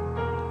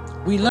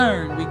 We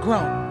learn, we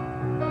grow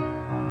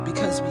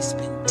because we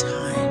spend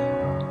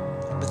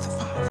time with the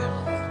Father.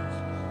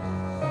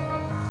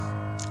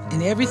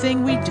 In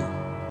everything we do,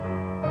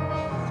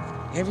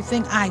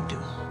 everything I do,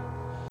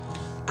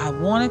 I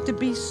want it to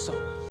be so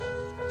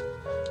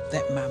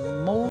that my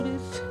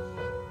motive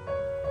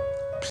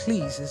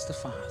pleases the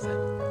Father.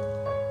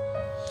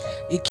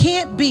 It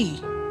can't be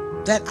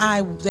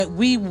that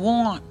we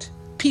want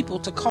people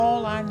to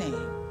call our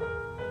name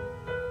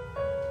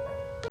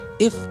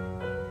if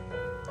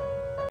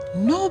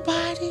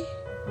nobody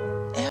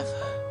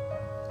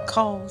ever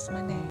calls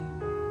my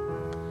name.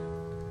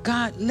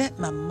 God, let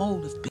my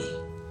motive be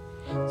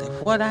that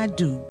what I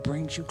do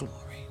brings you glory.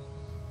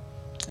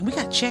 And we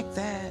got to check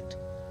that.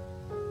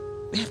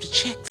 We have to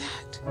check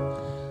that.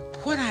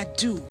 What I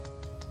do,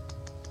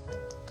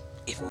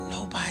 if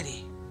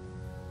nobody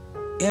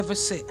ever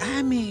say,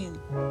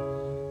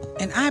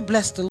 and I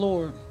bless the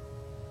Lord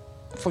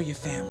for your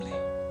family.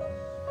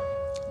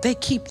 They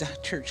keep the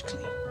church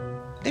clean.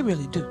 They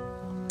really do.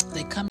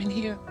 They come in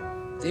here,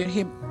 they're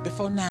here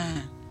before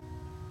 9,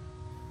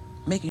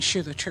 making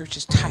sure the church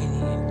is tidy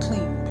and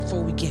clean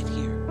before we get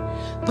here.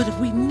 But if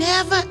we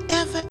never,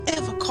 ever,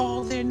 ever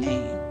call their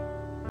name,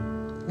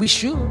 we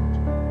should.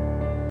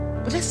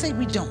 But let's say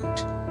we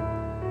don't.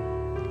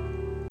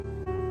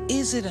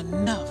 Is it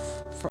enough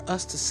for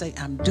us to say,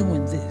 I'm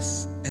doing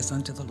this as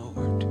unto the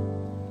Lord?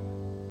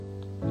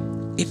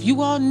 If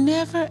you all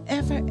never,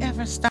 ever,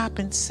 ever stop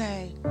and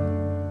say,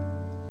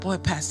 boy,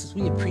 pastors,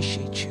 we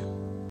appreciate you.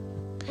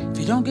 If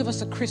you don't give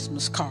us a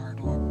Christmas card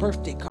or a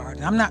birthday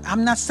card, I'm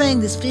not saying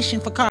this fishing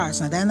for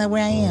cards. Now, that's not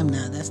where I am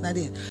now. That's not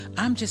it.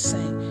 I'm just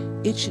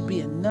saying it should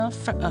be enough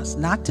for us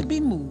not to be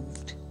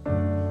moved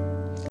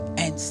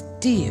and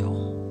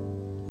still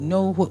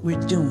know what we're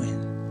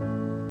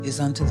doing is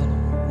unto the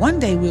Lord. One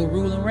day we'll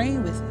rule and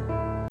reign with it.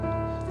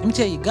 Let me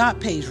tell you, God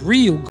pays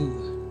real good.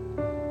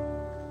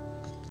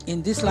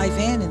 In this life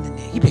and in the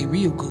next. He pays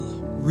real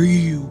good.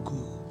 Real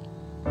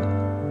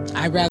good.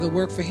 I'd rather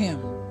work for him.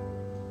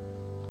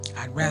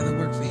 I'd rather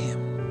work for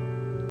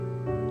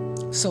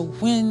him. So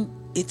when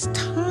it's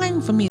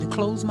time for me to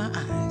close my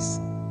eyes,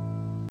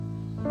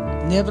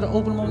 never to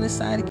open them on this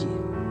side again,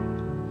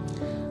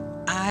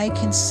 I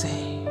can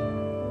say,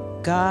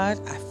 God,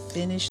 I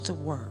finished the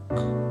work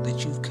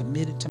that you've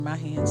committed to my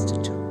hands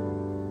to do.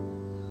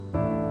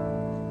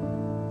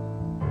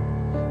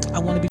 I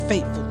want to be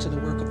faithful to the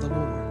work of the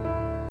Lord.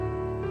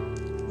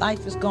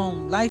 Life is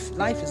gone. Life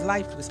is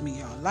life with me,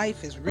 y'all.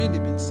 Life has really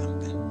been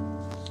something.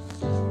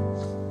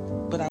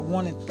 But I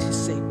wanted to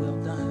say, well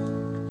done.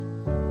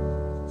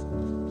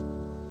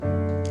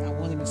 I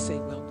want him to say,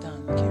 well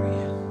done,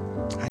 Carleen.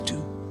 I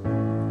do.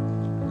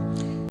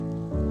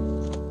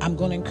 I'm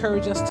going to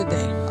encourage us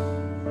today.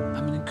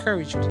 I'm going to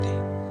encourage you today.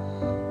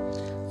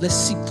 Let's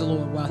seek the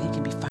Lord while he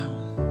can be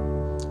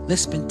found.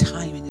 Let's spend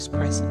time in his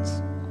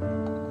presence.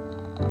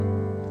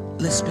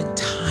 Let's spend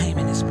time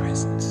in his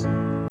presence.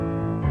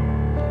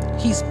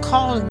 He's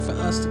calling for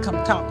us to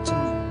come talk to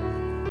him.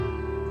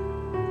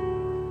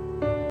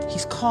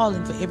 He's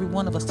calling for every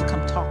one of us to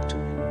come talk to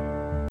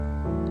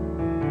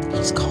him.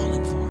 He's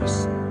calling for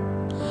us.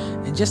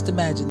 And just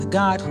imagine the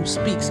God who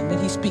speaks, and when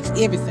he speaks,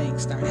 everything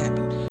starts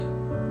happening.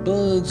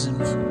 Bugs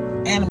and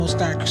animals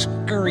start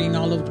scurrying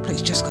all over the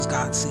place just because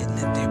God said,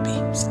 let there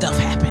be. Stuff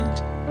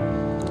happened.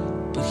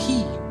 But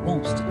he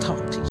wants to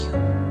talk to you.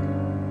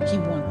 He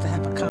wants to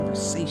have a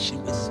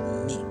conversation with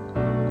me.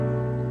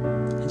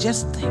 And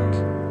just think.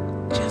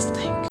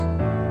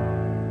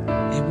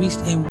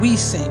 And we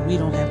say we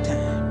don't have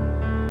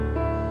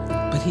time.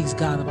 But he's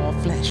God of all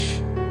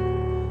flesh.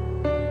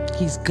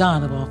 He's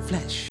God of all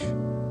flesh.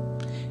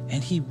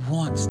 And he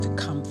wants to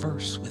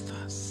converse with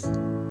us.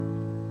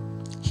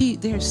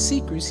 There's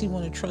secrets he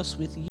wants to trust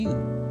with you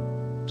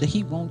that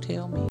he won't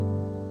tell me.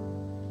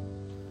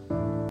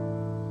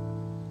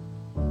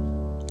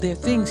 There are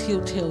things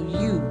he'll tell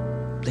you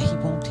that he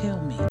won't tell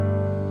me.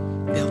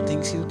 There are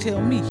things he'll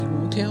tell me he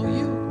won't tell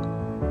you.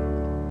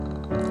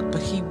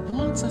 But he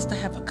wants us to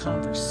have a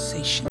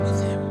conversation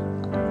with him.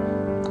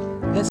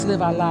 Let's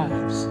live our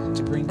lives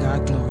to bring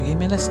God glory.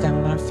 Amen. Let's stand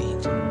on our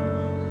feet.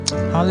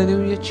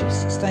 Hallelujah,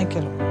 Jesus. Thank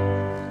you, Lord.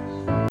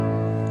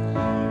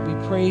 We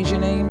praise your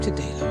name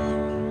today, Lord.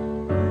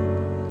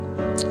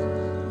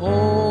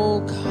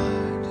 Oh,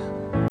 God.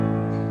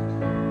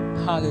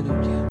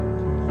 Hallelujah.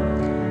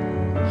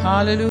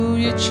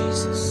 Hallelujah,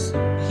 Jesus.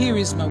 Here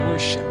is my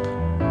worship.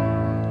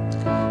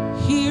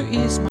 Here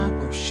is my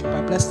worship.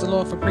 I bless the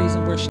Lord for praise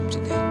and worship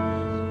today.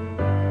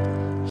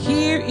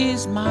 Here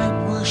is my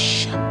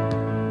worship.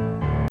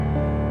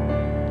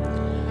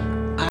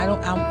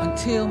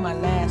 Until my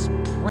last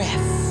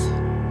breath,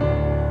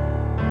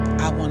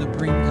 I want to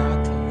bring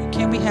God glory.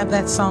 Can we have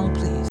that song,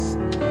 please?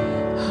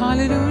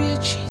 Hallelujah,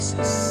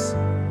 Jesus.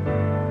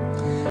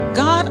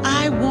 God,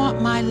 I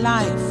want my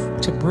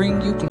life to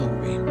bring you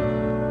glory.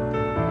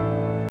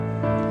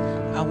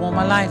 I want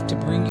my life to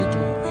bring you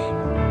glory.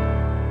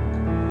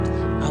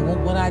 I want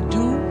what I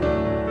do.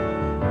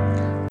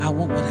 I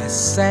want what I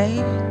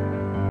say.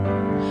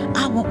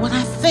 I want what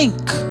I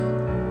think.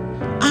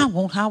 I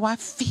want how I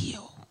feel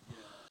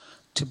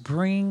to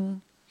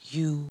bring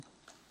you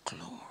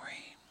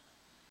glory.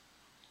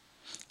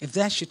 If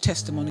that's your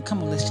testimony,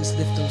 come on, let's just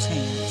lift those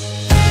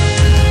hands.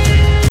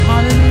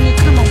 Hallelujah.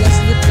 Come on, let's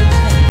lift those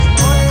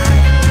hands. Lord, I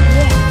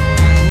want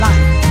my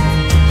life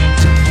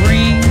to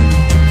bring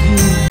you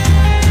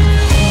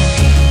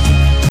glory.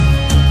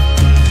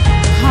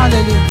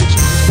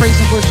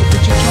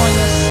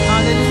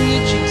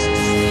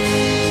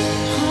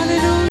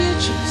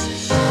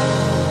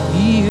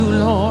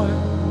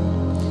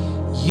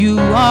 You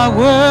are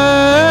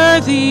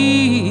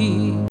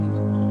worthy,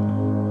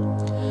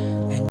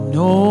 and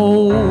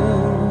no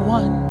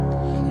one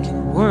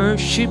can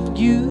worship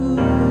you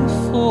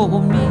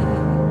for me.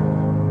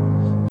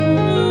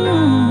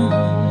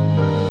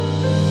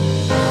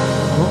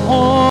 For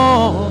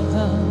all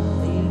the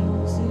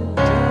things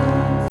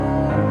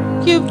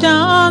you've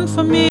done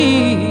for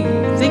me.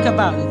 Think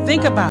about it.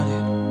 Think about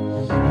it.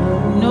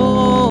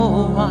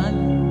 No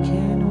one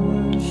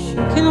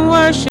can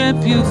worship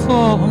you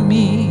for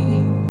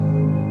me.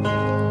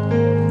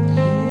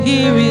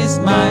 Here is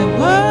my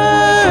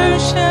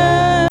worship.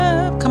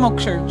 Come on,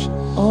 church.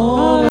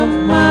 All of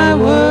my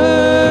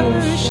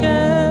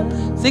worship.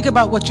 Think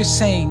about what you're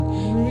saying.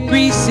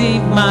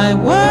 Receive my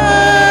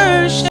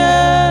worship.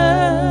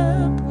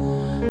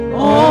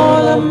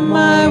 All of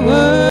my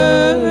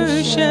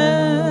worship.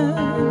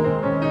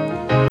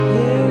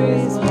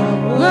 Here is my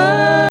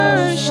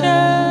worship.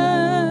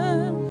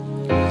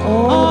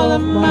 All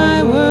of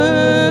my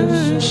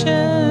worship.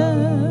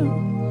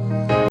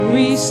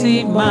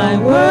 Receive my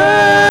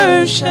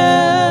worship.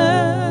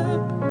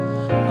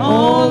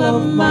 All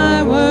of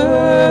my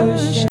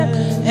worship.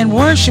 And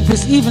worship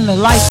is even the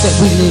life that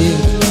we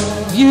live.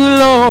 You,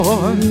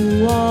 Lord,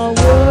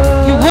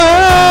 you're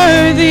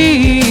worthy.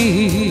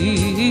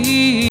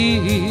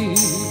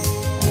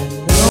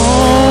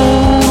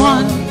 No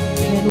one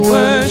can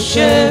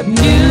worship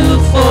you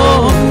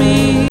for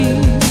me.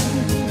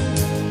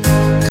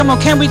 Come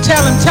on, can we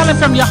tell him? Tell him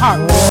from your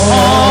heart.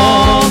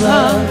 All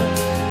the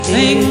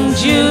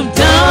things you've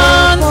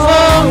done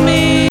for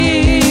me.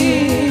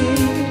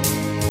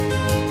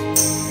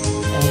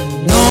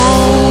 And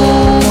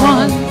no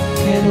one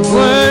can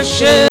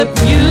worship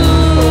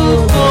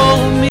you for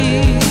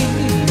me.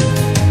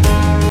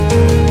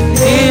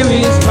 Here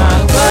is my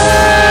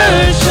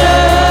worship.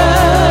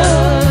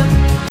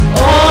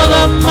 All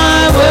of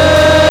my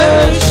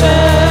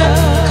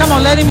worship. Come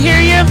on, let him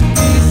hear you.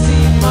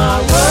 Receive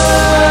my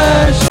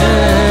worship.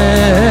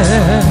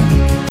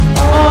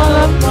 All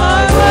of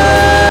my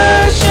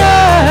worship.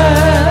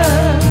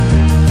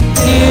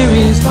 Here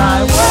is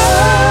my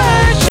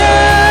worship.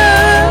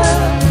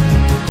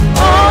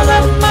 All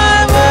of my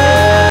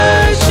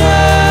worship.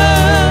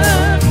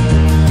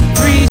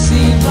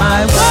 Receive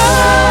my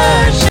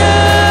worship.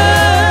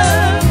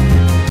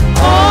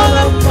 All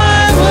of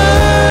my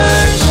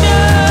worship.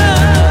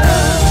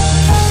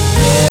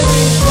 Here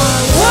is my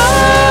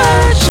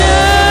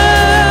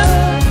worship.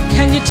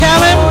 Can you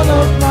tell him?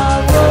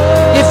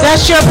 If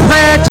that's your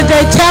prayer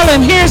today, tell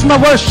him, here's my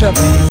worship.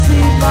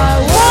 Receive my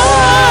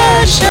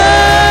worship.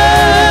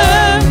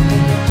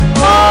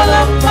 All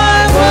of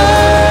my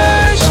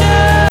worship.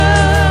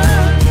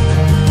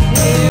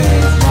 Here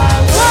is my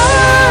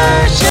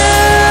worship.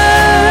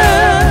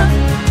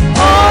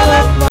 All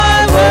of my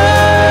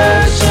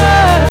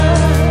worship.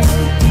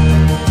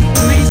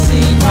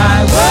 Receive my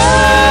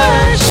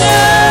worship.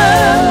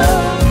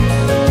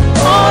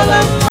 All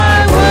of my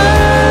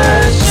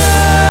worship.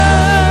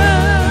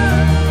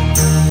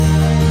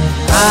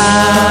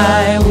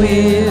 I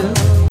will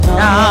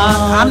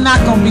not. I'm not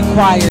going to be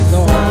quiet,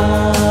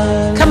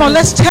 Lord. Come on,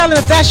 let's tell him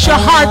if that's your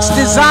heart's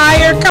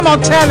desire. Come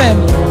on, tell him.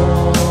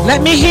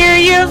 Let me hear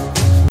you.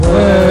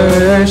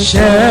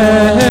 Worship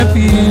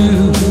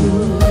you.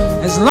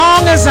 As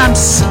long as I'm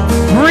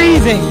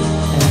breathing.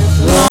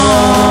 As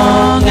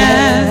long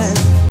as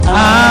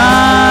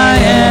I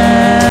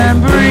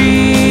am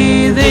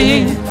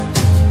breathing,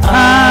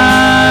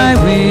 I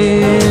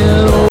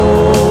will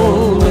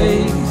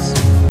always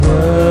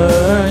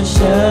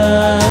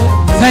worship.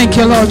 Thank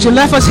you, Lord. You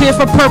left us here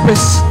for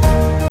purpose.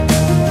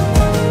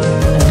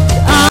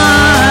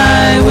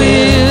 I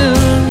will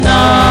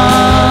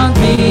not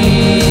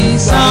be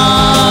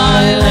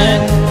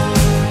silent.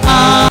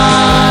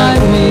 I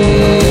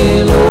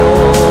will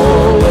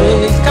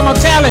always. Come on,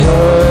 tell him.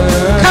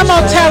 Come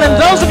on, tell him.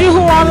 Those of you who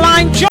are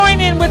online,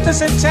 join in with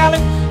us and tell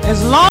him.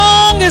 As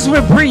long as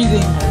we're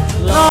breathing,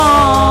 as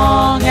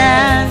long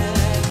as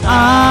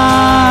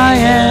I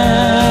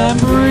am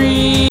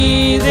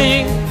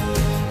breathing,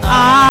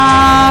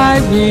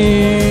 I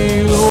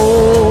will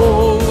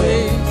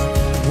always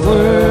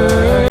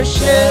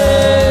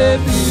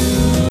worship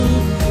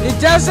you. It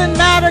doesn't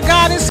matter,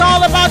 God, it's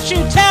all about you.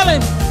 Tell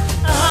him.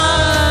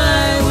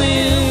 I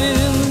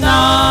will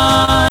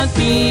not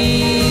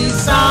be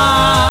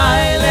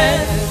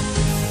silent.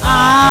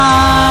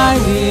 I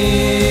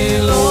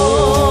will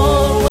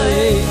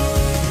always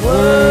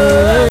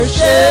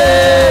worship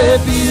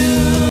you.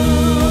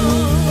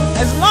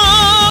 As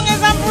long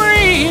as I'm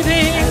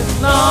breathing,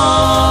 as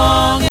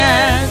long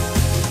as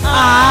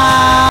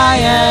I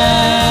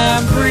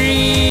am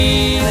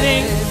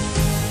breathing,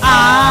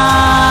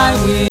 I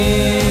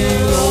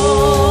will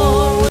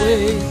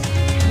always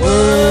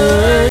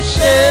worship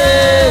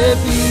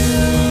you.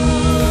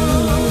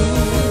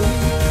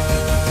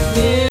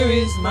 Here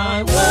is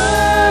my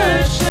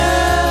worship.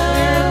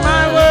 Here's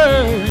my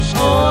worship.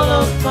 All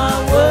of my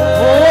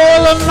worship.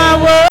 All of my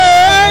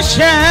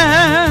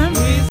worship.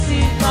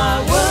 Receive my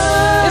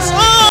worship. It's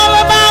all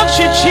about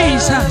you,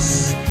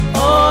 Jesus.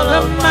 All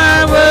of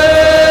my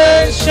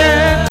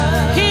worship.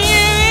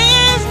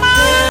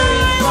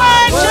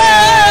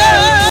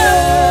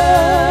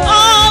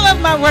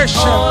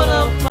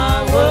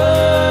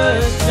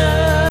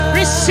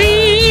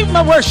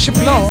 my worship,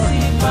 Lord.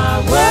 Receive my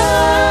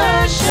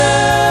worship,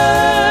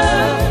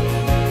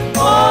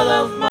 all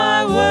of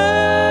my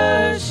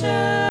worship.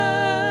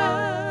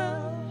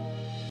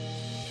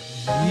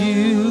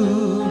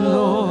 You,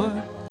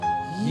 Lord,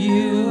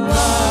 you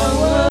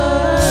are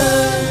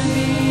worthy.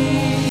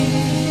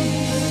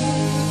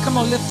 Come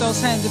on, lift those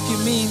hands if you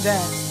mean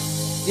that.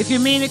 If you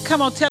mean it,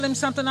 come on, tell him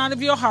something out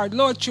of your heart.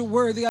 Lord, you're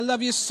worthy. I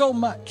love you so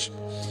much.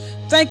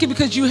 Thank you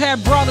because you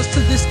have brought us to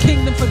this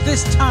kingdom for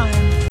this time.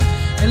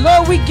 And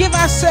Lord, we give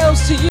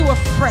ourselves to you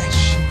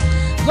afresh.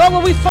 Lord,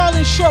 when we've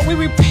fallen short, we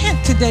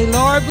repent today,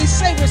 Lord. We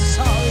say we're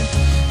sorry.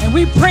 And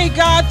we pray,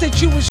 God,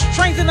 that you would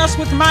strengthen us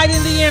with might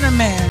in the inner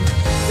man.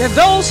 There are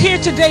those here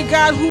today,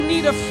 God, who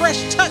need a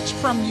fresh touch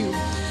from you.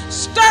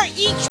 Stir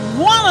each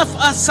one of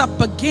us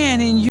up again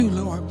in you,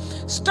 Lord.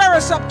 Stir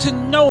us up to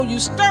know you.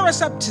 Stir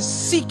us up to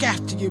seek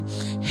after you.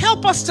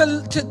 Help us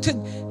to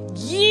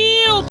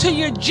yield to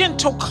your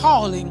gentle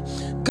calling,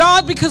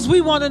 God, because we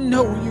want to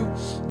know you.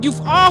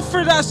 You've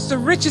offered us the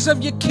riches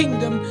of your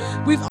kingdom.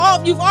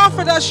 You've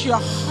offered us your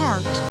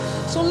heart.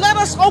 So let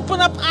us open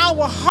up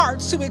our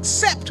hearts to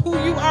accept who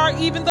you are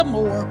even the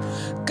more.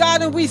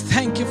 God, and we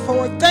thank you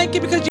for it. Thank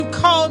you because you've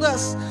called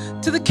us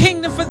to the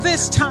kingdom for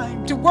this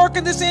time, to work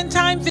in this end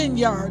time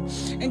vineyard.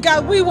 And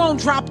God, we won't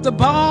drop the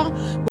ball,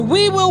 but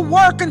we will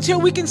work until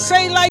we can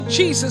say, like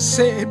Jesus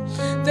said,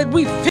 that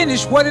we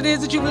finish what it is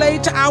that you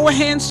laid to our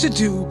hands to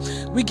do.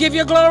 We give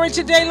you glory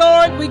today,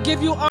 Lord. We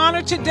give you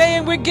honor today,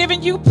 and we're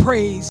giving you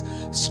praise.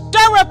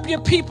 Stir up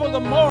your people the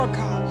more,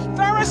 God.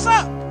 Stir us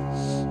up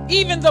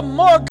even the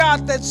more,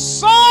 God, that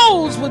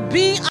souls would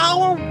be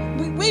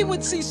we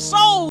would see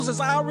souls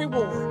as our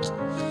reward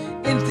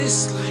in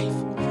this life.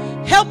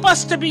 Help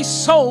us to be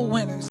soul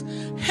winners.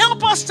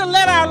 Help us to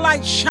let our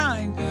light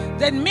shine,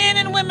 that men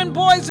and women,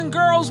 boys and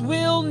girls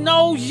will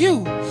know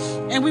you.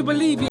 And we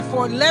believe you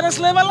for it. Let us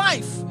live a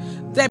life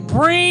that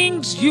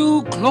brings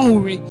you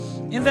glory.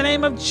 In the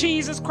name of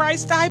Jesus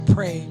Christ, I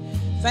pray.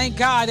 Thank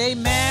God.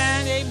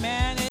 Amen,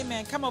 amen,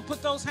 amen. Come on,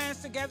 put those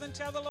hands together and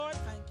tell the Lord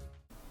thank you.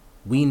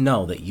 We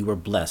know that you were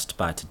blessed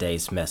by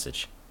today's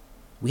message.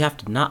 We have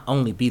to not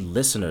only be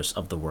listeners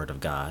of the Word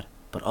of God,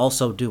 but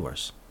also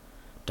doers.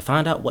 To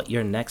find out what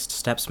your next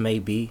steps may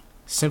be,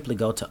 simply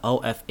go to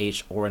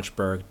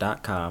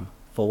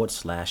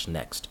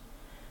ofhorangeburg.com/next.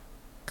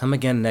 Come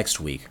again next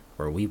week,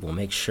 where we will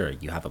make sure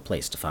you have a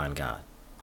place to find God.